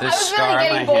you about this I was scar really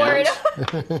on getting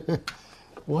my bored. hand?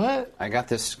 What? I got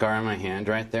this scar on my hand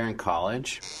right there in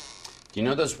college. Do you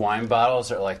know those wine bottles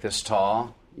that are this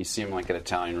tall? You see them at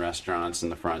Italian restaurants in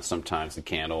the front sometimes, the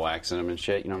candle wax in them and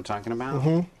shit. You know what I'm talking about?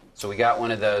 Mm-hmm. So we got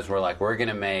one of those. We're we're going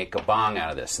to make a bong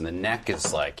out of this. And the neck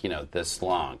is this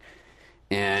long.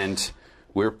 And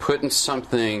we're putting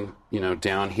something,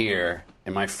 down here.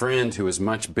 And my friend, who was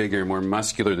much bigger and more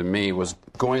muscular than me, was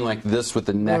going like this with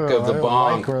the neck of the I don't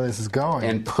bong. like where this is going.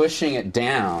 And pushing it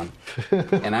down.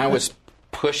 And I was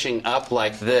pushing up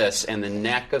like this, and the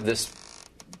neck of this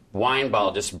wine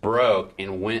bottle just broke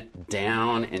and went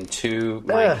down into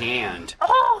my hand.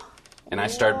 Oh, And I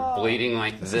started bleeding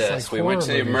like this. like We went to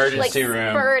the horror movie emergency shit.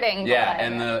 room. Spurting Yeah,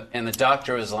 blood. and the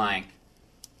doctor was like,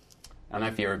 I don't know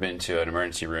if you've ever been to an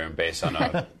emergency room based on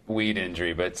a weed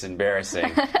injury, but it's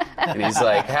embarrassing. And he's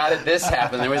like, how did this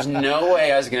happen? There was no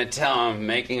way I was going to tell him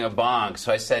making a bong.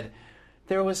 So I said,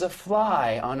 there was a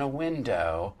fly on a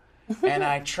window, and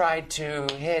I tried to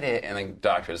hit it. And the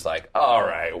doctor was like, all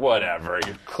right, whatever.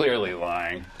 You're clearly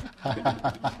lying.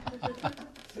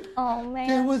 oh man.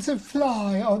 There was a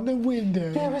fly on the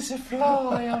window. There was a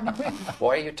fly on the window.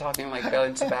 Why are you talking like Belle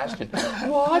and Sebastian?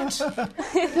 What?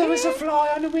 There was a fly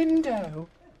on the window.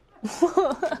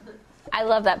 I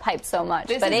love that pipe so much,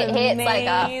 This but is it hits like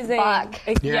a amazing.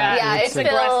 fuck. Yeah, it's it's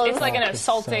feels- it's like an it's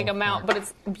assaulting so amount, but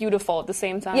it's beautiful at the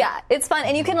same time. Yeah, it's fun,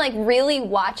 and you can really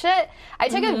watch it. I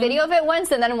took a video of it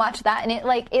once and then watched that,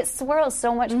 and it swirls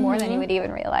so much more than you would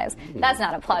even realize. That's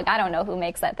not a plug. I don't know who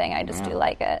makes that thing. I just do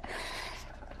like it.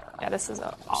 Yeah, this is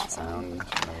awesome.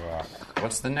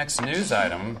 What's the next news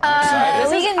item? I'm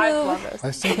excited. We can I move. love this.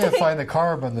 I still can't find the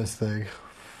carb on this thing.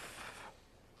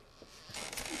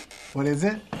 What is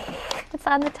it? It's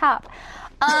on the top.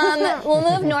 We'll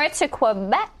move north to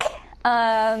Quebec,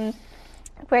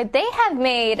 where they have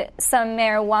made some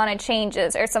marijuana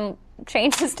changes, or some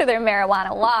changes to their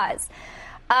marijuana laws.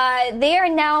 They are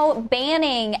now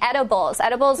banning edibles.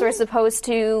 Edibles were supposed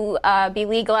to be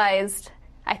legalized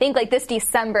I think like this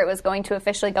December it was going to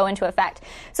officially go into effect.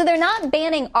 So they're not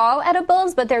banning all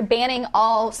edibles, but they're banning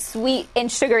all sweet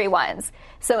and sugary ones.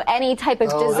 So any type of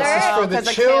dessert. This is for the 'cause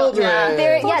the children. yeah.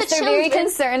 They're, For yes, the they're very children.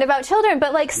 concerned about children,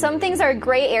 but like some things are a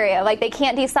gray area. Like they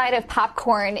can't decide if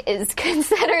popcorn is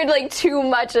considered like too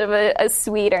much of a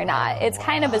sweet or not. It's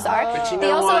kind of bizarre. But you They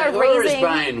know also what? are Whoever's raising.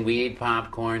 buying weed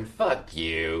popcorn, fuck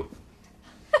you.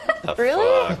 The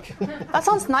Really? fuck? That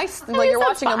sounds nice. Like you're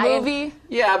that's watching a fine. movie.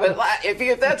 Yeah, but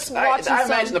if that's, I Watching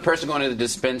imagine some the person going to the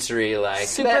dispensary like,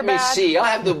 super let me bad. see, I'll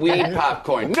have the weed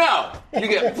popcorn. No, you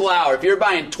get flour. If you're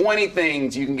buying 20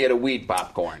 things, you can get a weed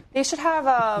popcorn. They should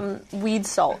have weed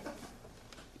salt.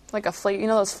 Like a flavor, you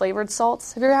know those flavored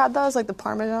salts? Have you ever had those? Like the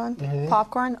Parmesan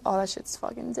popcorn? Oh, that shit's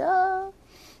fucking dope.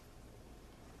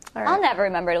 All right. I'll never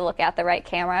remember to look at the right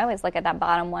camera. I always look at that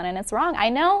bottom one and it's wrong. I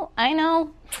know.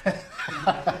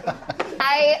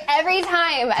 Every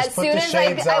time, as put soon the as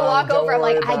shades I on, walk don't over, I'm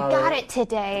like, worry I about got it. it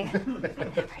today.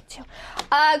 Never do.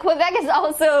 Quebec is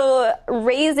also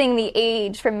raising the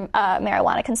age for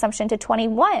marijuana consumption to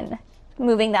 21,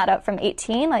 moving that up from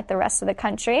 18 like the rest of the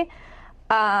country.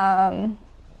 Yeah.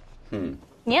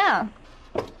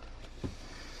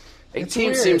 18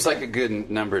 weird. seems like a good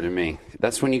number to me.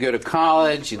 That's when you go to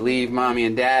college, you leave mommy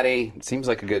and daddy. It seems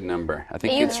like a good number. I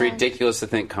think it's ridiculous to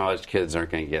think college kids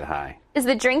aren't going to get high. Is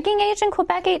the drinking age in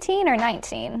Quebec 18 or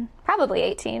 19? Probably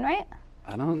 18, right?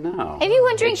 I don't know. If you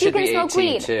want to It drink, you should can be smoke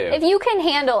 18 weed. too. If you can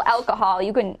handle alcohol,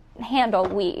 you can handle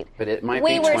weed. But it might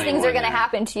Way be worse things 21 are going to now.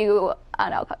 happen to you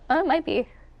on alcohol. It might be.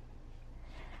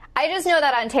 I just know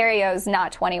that Ontario's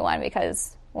not 21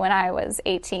 because when I was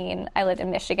 18, I lived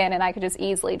in Michigan and I could just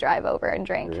easily drive over and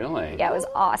drink. Really? Yeah, it was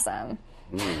awesome.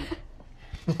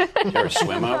 You ever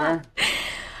swim over?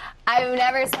 I've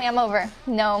never swam over.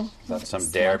 No. That's some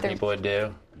dare through. people would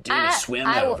do. Do I, a swim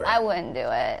I, over. I wouldn't do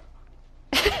it.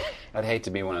 I'd hate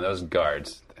to be one of those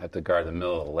guards. Have to guard the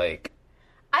middle of the lake.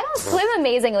 I don't swim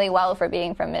amazingly well for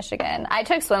being from Michigan. I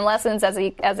took swim lessons as a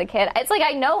kid. It's like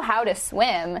I know how to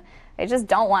swim. I just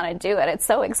don't want to do it. It's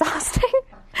so exhausting.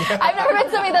 I've never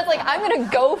been somebody that's like, I'm going to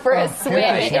go for a swim.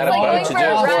 Yeah, you It's got a like boat going to for do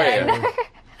a it for run. you.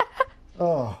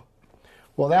 Oh,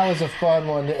 well, that was a fun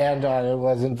one to end on. It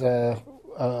wasn't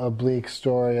a bleak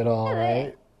story at all,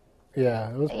 right? Yeah.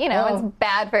 It was, You know, it's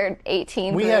bad for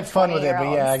 18. we through had fun with it, but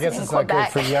yeah, I 20-year-olds guess in it's not good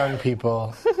Quebec. for young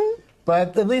people.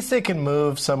 But at least they can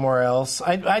move somewhere else.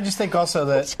 I just think also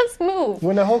that Just move.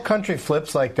 when the whole country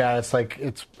flips like that, it's like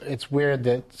it's weird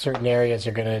that certain areas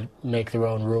are going to make their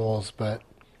own rules. But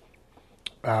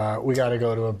we got to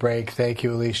go to a break. Thank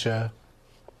you, Alicia.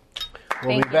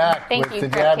 We'll Thank be you. back Thank with you the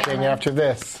for Dab the King camera. after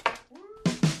this.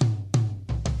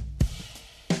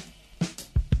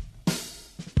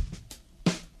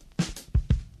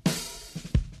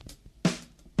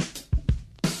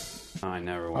 Oh, I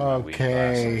never wore my weed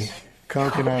Okay, glasses.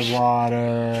 coconut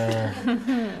water.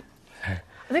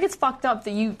 I think it's fucked up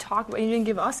that you talk about. You didn't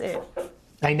give us it.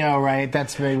 I know, right?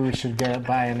 That's maybe we should get it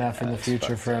by enough in the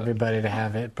future for everybody to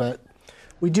have it. But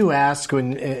we do ask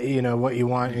when what you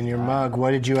want in your mug.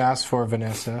 What did you ask for,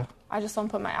 Vanessa? I just don't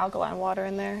put my alkaline water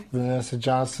in there. Vanessa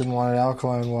Johnston wanted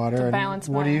alkaline water. To and balance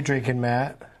what are my- you drinking,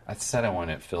 Matt? I said I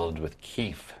want it filled with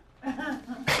keef. You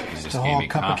just A gave whole me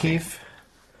cup coffee. of keef.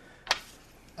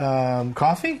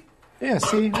 Coffee? Yeah.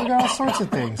 See, we got all sorts of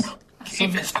things.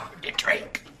 Keef is hard to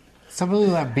drink. Somebody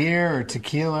will have beer or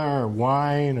tequila or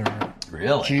wine or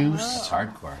Really? Juice. That's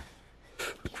hardcore.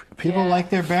 people Yeah. like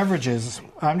their beverages.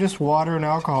 I'm just water and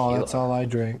alcohol. That's all I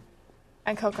drink.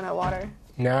 And coconut water.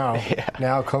 Now You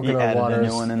coconut added a water new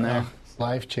is one in there.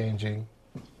 life changing.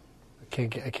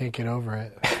 I can't get over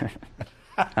it.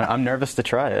 I'm nervous to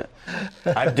try it.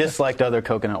 I've disliked other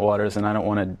coconut waters, and I don't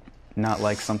want to not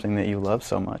like something that you love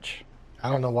so much. I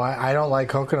don't know why I don't like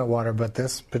coconut water, but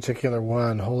this particular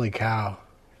one, holy cow,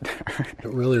 it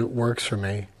really works for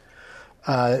me.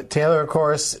 Taylor, of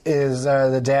course, is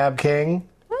the Dab King.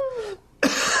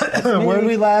 Where did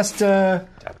we last Dab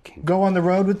King. go on the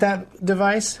road with that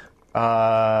device?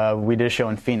 We did a show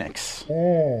in Phoenix.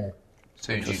 So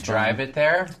did you drive it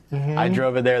there? I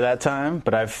drove it there that time,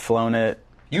 but I've flown it,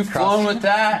 You've flown with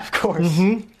that? of course.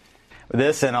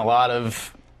 This and a lot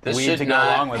of This weed should to go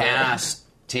along not with pass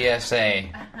TSA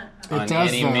on does,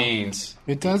 any though. means.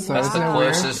 It does, though. That's Isn't the that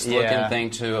weird? closest Yeah. looking thing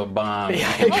to a bomb you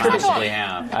can looks like a- possibly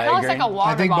have. I That looks agree. like a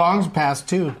water I think bottle. bongs passed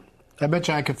too. I bet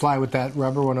you I could fly with that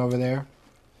rubber one over there.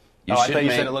 You Oh, I should thought you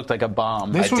make- said it looked like a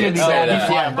bomb. This I one would did be say bad.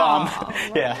 that. Yeah, a bomb.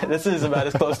 Yeah, this is about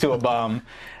as close to a bomb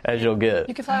as you'll get.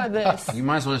 You can fly with this. You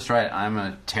might as well just write, I'm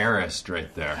a terrorist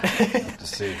right there. To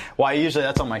see. Why, usually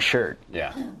that's on my shirt.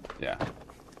 Yeah. Yeah.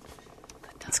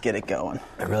 Let's get it going.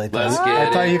 I really Let's thought. get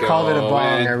I thought you called it a bong.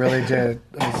 going. I really did.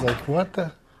 I was like, what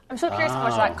the? I'm so curious how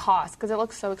much that costs because it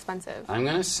looks so expensive. I'm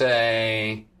going to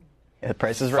say... Yeah, the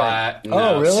price is right.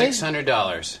 Really?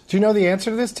 $600. Do you know the answer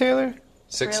to this, Taylor?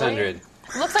 600. Really?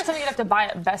 It looks like something you'd have to buy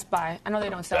at Best Buy. I know they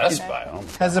don't sell Best it. Buy. Oh.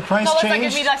 Has the price No, it looks like it'd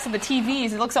changed? be next to the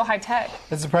TVs. It looks so high tech.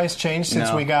 Has the price changed since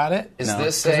No. we got it? Is No.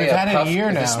 this 'Cause a we've had it a Puff, year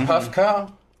is this now.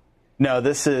 Puffco? No,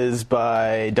 this is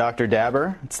by Dr.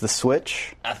 Dabber. It's the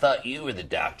Switch. I thought you were the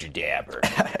Dr. Dabber.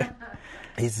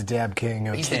 He's the Dab King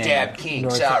of He's the Dab King.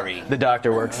 North- Sorry. The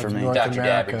doctor works for me. North Dr.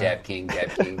 America. Dabber, Dab King,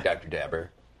 Dr.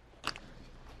 Dabber.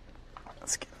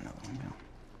 Let's get another one going.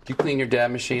 Do you clean your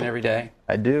dab machine every day?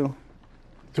 I do.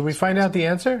 Did we find out the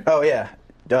answer? Oh yeah.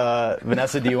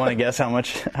 Vanessa, do you want to guess how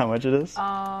much it is?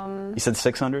 You said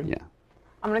 600? Yeah.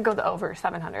 I'm going to go the over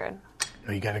 700.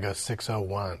 Oh, you got to go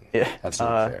 601. Yeah. That's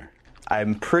not fair.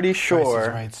 I'm pretty sure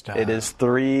Right style. it is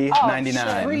 $3.99.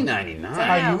 $3.99. Are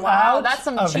Damn, you wow, out that's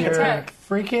some of cheap your tech.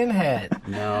 freaking head?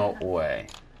 No way.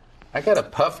 I got a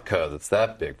Puffco that's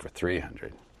that big for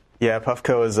 $300. Yeah,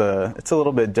 Puffco is it's a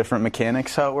little bit different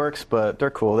mechanics how it works, but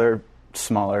they're cool. They're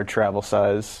smaller, travel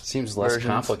size. Seems less versions.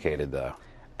 complicated though.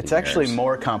 It's actually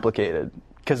more complicated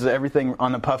because everything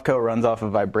on the Puffco runs off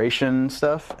of vibration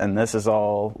stuff, and this is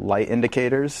all light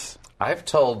indicators. I've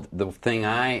told the thing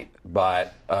I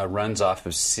bought runs off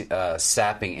of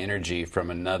sapping energy from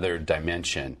another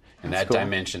dimension, and that cool.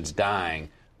 dimension's dying,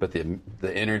 but the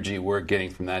energy we're getting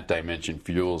from that dimension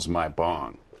fuels my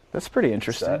bong. That's pretty Is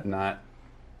interesting. that not?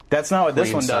 That's not what this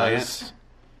clean one science?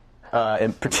 does.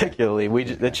 And particularly,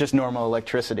 it's just normal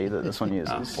electricity that this one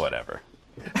uses. Whatever.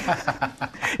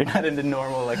 You're not into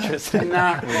normal electricity.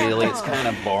 Not really. It's kind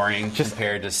of boring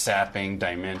compared to sapping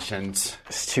dimensions.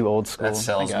 It's too old school. That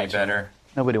sells I me gotcha. better.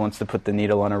 Nobody wants to put the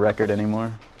needle on a record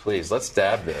anymore. Please, let's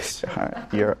dab this. All right,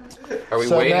 you're. Are we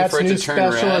So waiting Matt's for it new to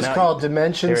turn special red? is called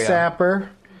Dimension Here we go. Sapper.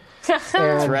 And,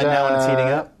 It's red now and it's heating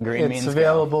up. Green it's means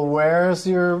available.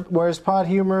 Where's Pod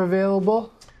Humor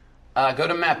available? Go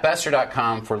to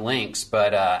mattbesser.com for links,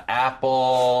 but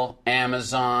Apple,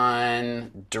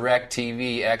 Amazon,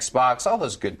 DirecTV, Xbox, all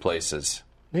those good places.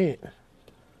 Neat.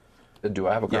 Do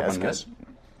I have a grip it's on good. this?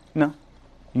 No,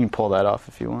 you can pull that off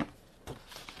if you want.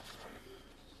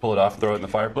 Pull it off, throw it in the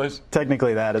fireplace?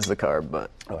 Technically, that is the carb,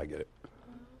 but Oh, I get it.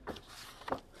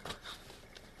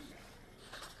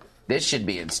 This should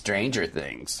be in Stranger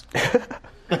Things.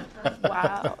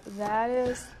 Wow, that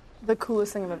is the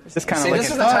coolest thing I've ever seen. it's kind See, of like this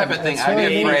is an- the type of thing It's I'd be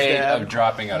really afraid neat. of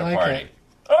dropping at a I like party. it.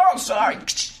 Oh, sorry.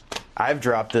 I've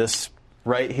dropped this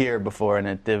right here before, and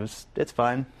it's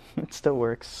fine. It still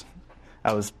works.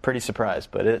 I was pretty surprised,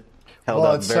 but it held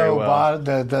Well, up it's very so well.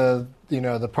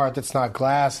 the part that's not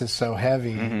glass is so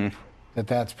heavy Mm-hmm.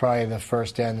 that's probably the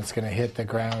first end that's going to hit the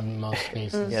ground in most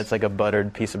cases. Yeah, it's like a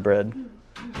buttered piece of bread.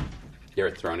 You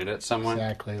ever thrown it at someone?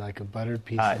 Exactly, like a buttered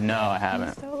piece. No, I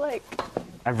haven't. So, like,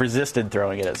 I've resisted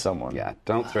throwing it at someone. Yeah,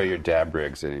 don't throw your dab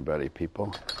rigs at anybody,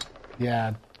 people.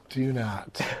 Yeah, do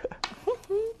not.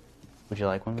 Would you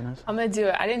like one, Vanessa? I'm going to do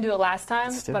it. I didn't do it last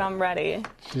time, do but it. I'm ready.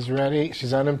 She's ready.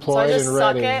 She's So I unemployed just and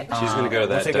suck ready. it. She's going to go to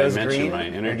that Once it goes dimension green, my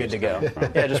you're energy good to go.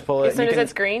 from. Yeah, just pull it. As soon You as can-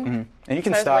 it's green, And you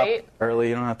can So I stop wait? early.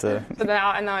 You don't have to. so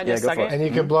now and I just go suck for it. And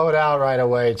you can blow it out right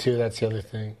away, too. That's the other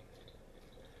thing.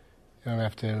 You don't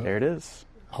have to There it is.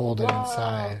 hold it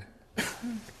inside.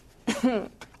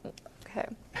 Okay,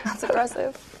 that's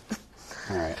aggressive.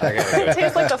 All right, I gotta It go.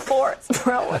 tastes like the forest,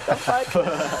 bro. What the fuck?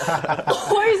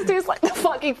 Why does it taste like the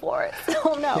fucking forest?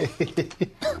 Oh no.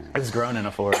 It's grown in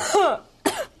a forest.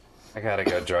 I gotta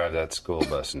go drive that school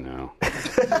bus now.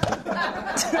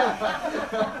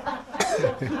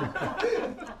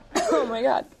 Oh my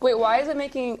god. Wait, why is it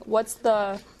making? What's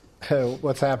the?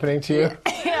 What's happening to you?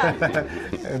 Yeah,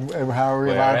 And how are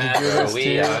we allowed to do Wherever this to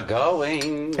we you? are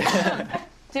going.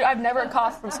 dude, I've never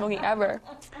coughed from smoking ever.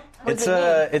 What It's does it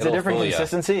mean? it's a It'll different fool ya.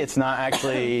 consistency. It's not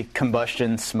actually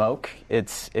combustion smoke.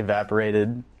 It's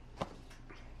evaporated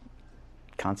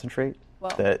concentrate.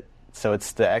 Wow. So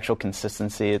it's the actual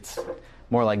consistency. It's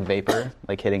more like vapor,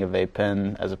 like hitting a vape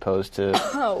pen, as opposed to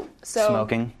Oh, so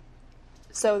smoking.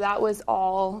 So that was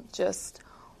all just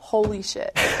holy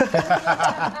shit. Here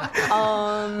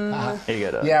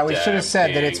you go. Yeah, we Dab should have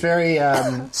said that it's King.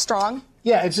 very. Strong.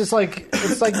 Yeah, it's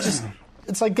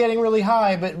like getting really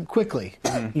high, but quickly.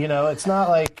 You know, it's not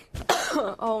like.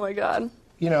 Oh my god.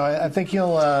 You know, I think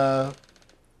you'll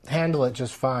handle it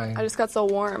just fine. I just got so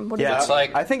warm. What is Yeah. it? It's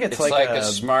like I think it's like like a a-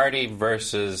 Smartie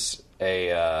versus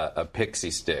a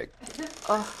pixie stick.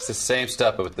 It's the same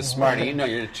stuff, but with the Smartie, you know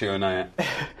you're chewing on it.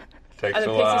 Takes And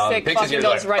the a pixie while. stick The fucking stick's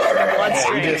goes right in the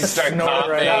bloodstream. You just start snort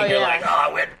coughing. right out. You're Oh, yeah. like, oh,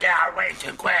 it went down way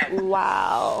too quick.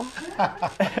 Wow.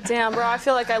 Damn, bro, I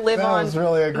feel like I live That on was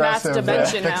really Matt's aggressive.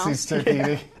 dimension now. Pixie stick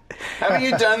eating. Haven't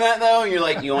you done that though? You're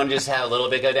like, you want to just have a little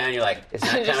bit go down. You're like, it's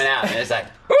not coming out, and it's like,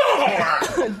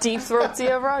 Deep throats you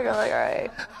bro. You're like, all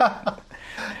right.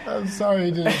 I'm sorry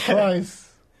you did it twice.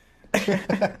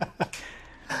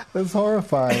 That's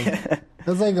horrifying.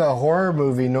 That's like a horror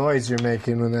movie noise you're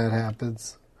making when that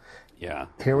happens. yeah.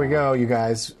 Here we go, you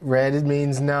guys. Red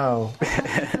means no,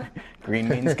 Green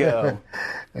means go.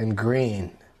 and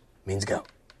green means go.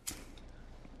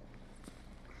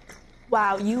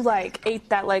 Wow, you like ate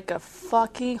that like a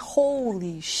fucking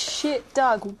holy shit,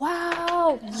 Doug.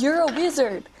 Wow, you're a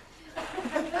wizard.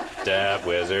 Dab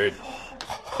wizard,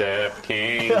 Dab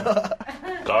king,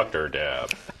 Dr.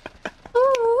 Dab.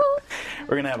 Ooh.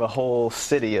 We're gonna have a whole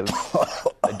city of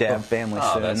the Dab family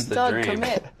Oh, soon. that's the Doug, dream.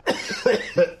 commit.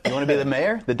 You want to be the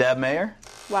mayor? The Dab mayor?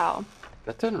 Wow.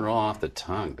 That doesn't roll off the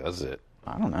tongue, does it?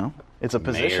 I don't know. It's a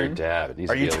Mayor position. Dab. It needs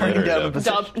Are to you be turning down alliterative.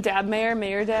 the position? Dab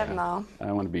mayor Dab? No.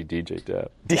 I want to be DJ Dab.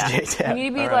 DJ Dab. You need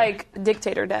to be All right. like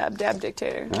dictator Dab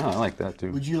dictator. Oh, I like that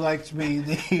too. Would you like to be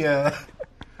the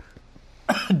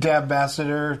Dab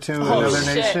ambassador to Oh, another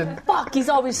shit. nation? Fuck, he's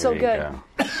always so There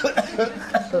you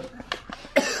good. go.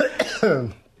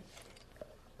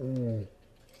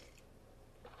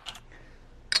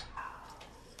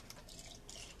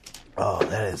 Oh,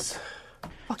 that is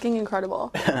Fucking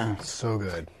incredible. so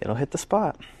good. It'll hit the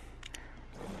spot.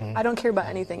 I don't care about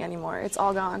anything anymore. It's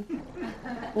all gone.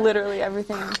 Literally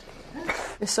everything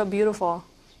is so beautiful.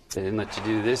 They didn't let you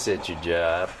do this at your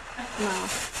job. No,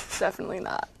 definitely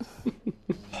not.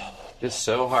 It's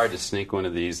so hard to sneak one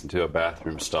of these into a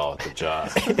bathroom stall at the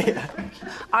job.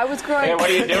 I was Hey, growing what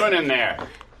are you doing in there?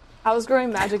 I was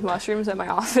growing magic mushrooms at my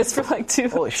office for like two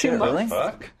Holy shit, months. really?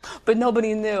 Fuck? But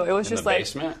nobody knew. It was In just the like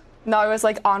basement? no, it was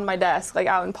like on my desk, like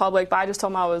out in public. But I just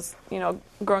told them I was,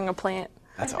 growing a plant.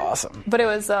 That's awesome. But it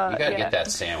was. You gotta yeah. get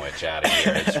that sandwich out of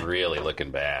here. It's really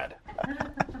looking bad.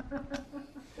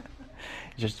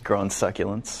 Just growing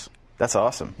succulents. That's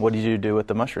awesome. What did you do with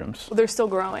the mushrooms? They're still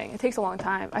growing. It takes a long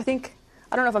time. I don't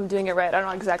know if I'm doing it right. I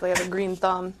don't exactly have a green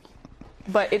thumb,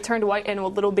 but it turned white and a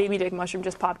little baby dick mushroom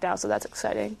just popped out, so that's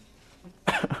exciting.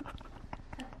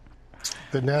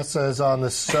 Vanessa is on the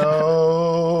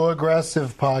So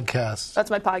Aggressive podcast. That's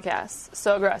my podcast.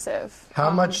 So aggressive. How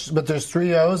much? But there's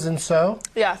 3 O's in So.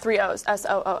 Yeah, 3 O's.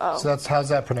 SOOO. So how's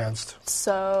that pronounced?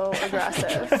 So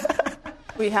aggressive.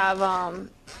 We have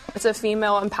it's a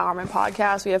female empowerment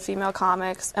podcast. We have female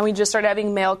comics, and we just started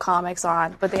having male comics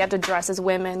on, but they have to dress as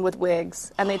women with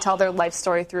wigs, and they tell their life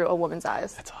story through a woman's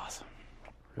eyes. That's awesome.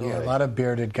 Yeah, a lot of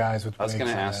bearded guys with I was wigs.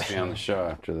 going to on ask that you show. on the show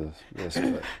after this, but I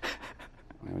don't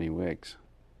have any wigs.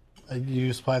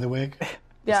 You supply the wig?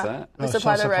 Yeah, that? we Oh,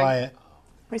 supply she'll the supply rig. it.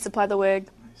 We supply the wig.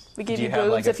 We give Do you you have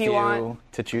boobs like a if you few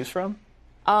want. to choose from?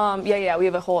 Yeah, we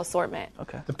have a whole assortment.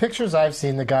 Okay. The pictures I've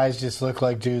seen, the guys just look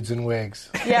like dudes in wigs.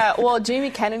 Yeah, well,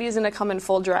 Jamie Kennedy's gonna come in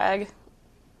full drag,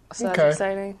 so Okay. that's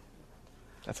exciting.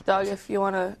 That's Doug, if you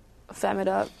want to femme it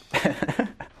up, you're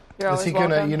Is always he gonna,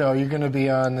 welcome. you're gonna be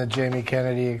on the Jamie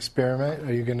Kennedy experiment?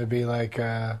 Are you gonna be like,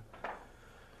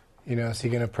 is he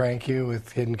gonna prank you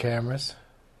with hidden cameras?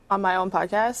 On my own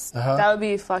podcast, Uh-huh. that would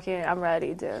be fucking. I'm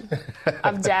ready, dude.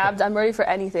 I've dabbed. I'm ready for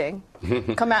anything.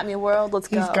 Come at me, world. Let's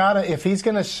go. He's gotta, if he's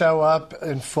gonna show up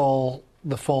in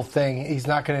the full thing, he's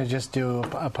not gonna just do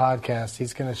a podcast.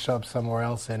 He's gonna show up somewhere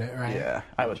else in it, right? Yeah,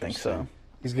 I would think so.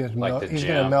 He's gonna Like the he's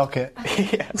gym. gonna milk it.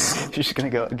 Yeah. You're just going to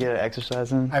go get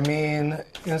exercise in? I mean,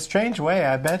 in a strange way,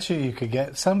 I bet you could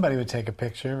get somebody would take a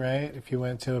picture, right? If you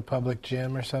went to a public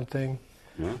gym or something,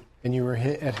 and you were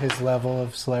hit at his level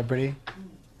of celebrity.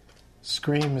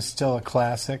 Scream is still a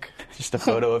classic. Just a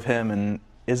photo of him, and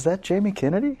is that Jamie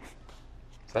Kennedy?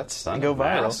 That's Son Go of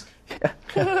viral.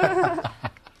 Mask.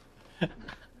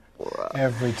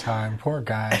 Every time, poor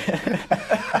guy.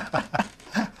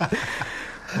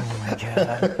 Oh my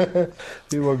god.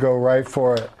 He will go right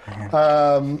for it.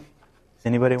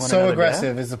 Anybody want So another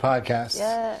Aggressive is the podcast.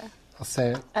 Yeah. I'll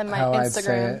say it And my how I'd say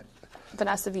Instagram, it.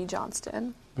 Vanessa V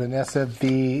Johnston. Vanessa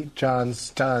V.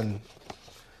 Johnston.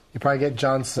 You probably get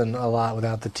Johnson a lot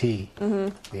without the T.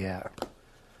 Mm-hmm. Yeah.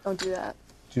 Don't do that.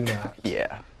 Do not.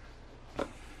 Yeah.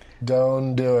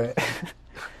 Don't do it.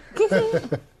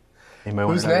 Anybody want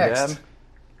Who's another next? dab?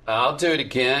 I'll do it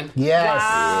again. Yes.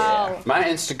 Wow. My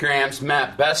Instagram's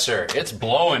Matt Besser. It's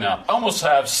blowing up. I almost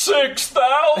have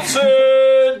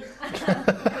 6,000.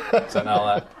 Is that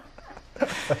not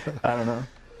I don't know.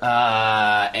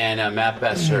 and Matt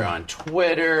Besser on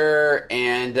Twitter.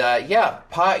 And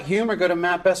Pot Humor. Go to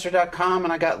mattbesser.com,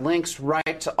 and I got links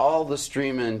right to all the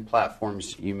streaming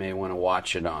platforms you may want to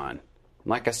watch it on.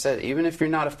 Like I said, even if you're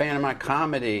not a fan of my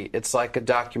comedy, it's like a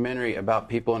documentary about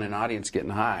people in an audience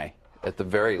getting high, at the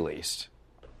very least.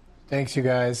 Thanks, you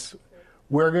guys.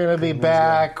 We're going to be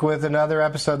back with another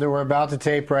episode that we're about to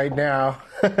tape right now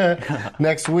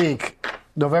next week,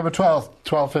 November 12th,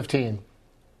 12:15.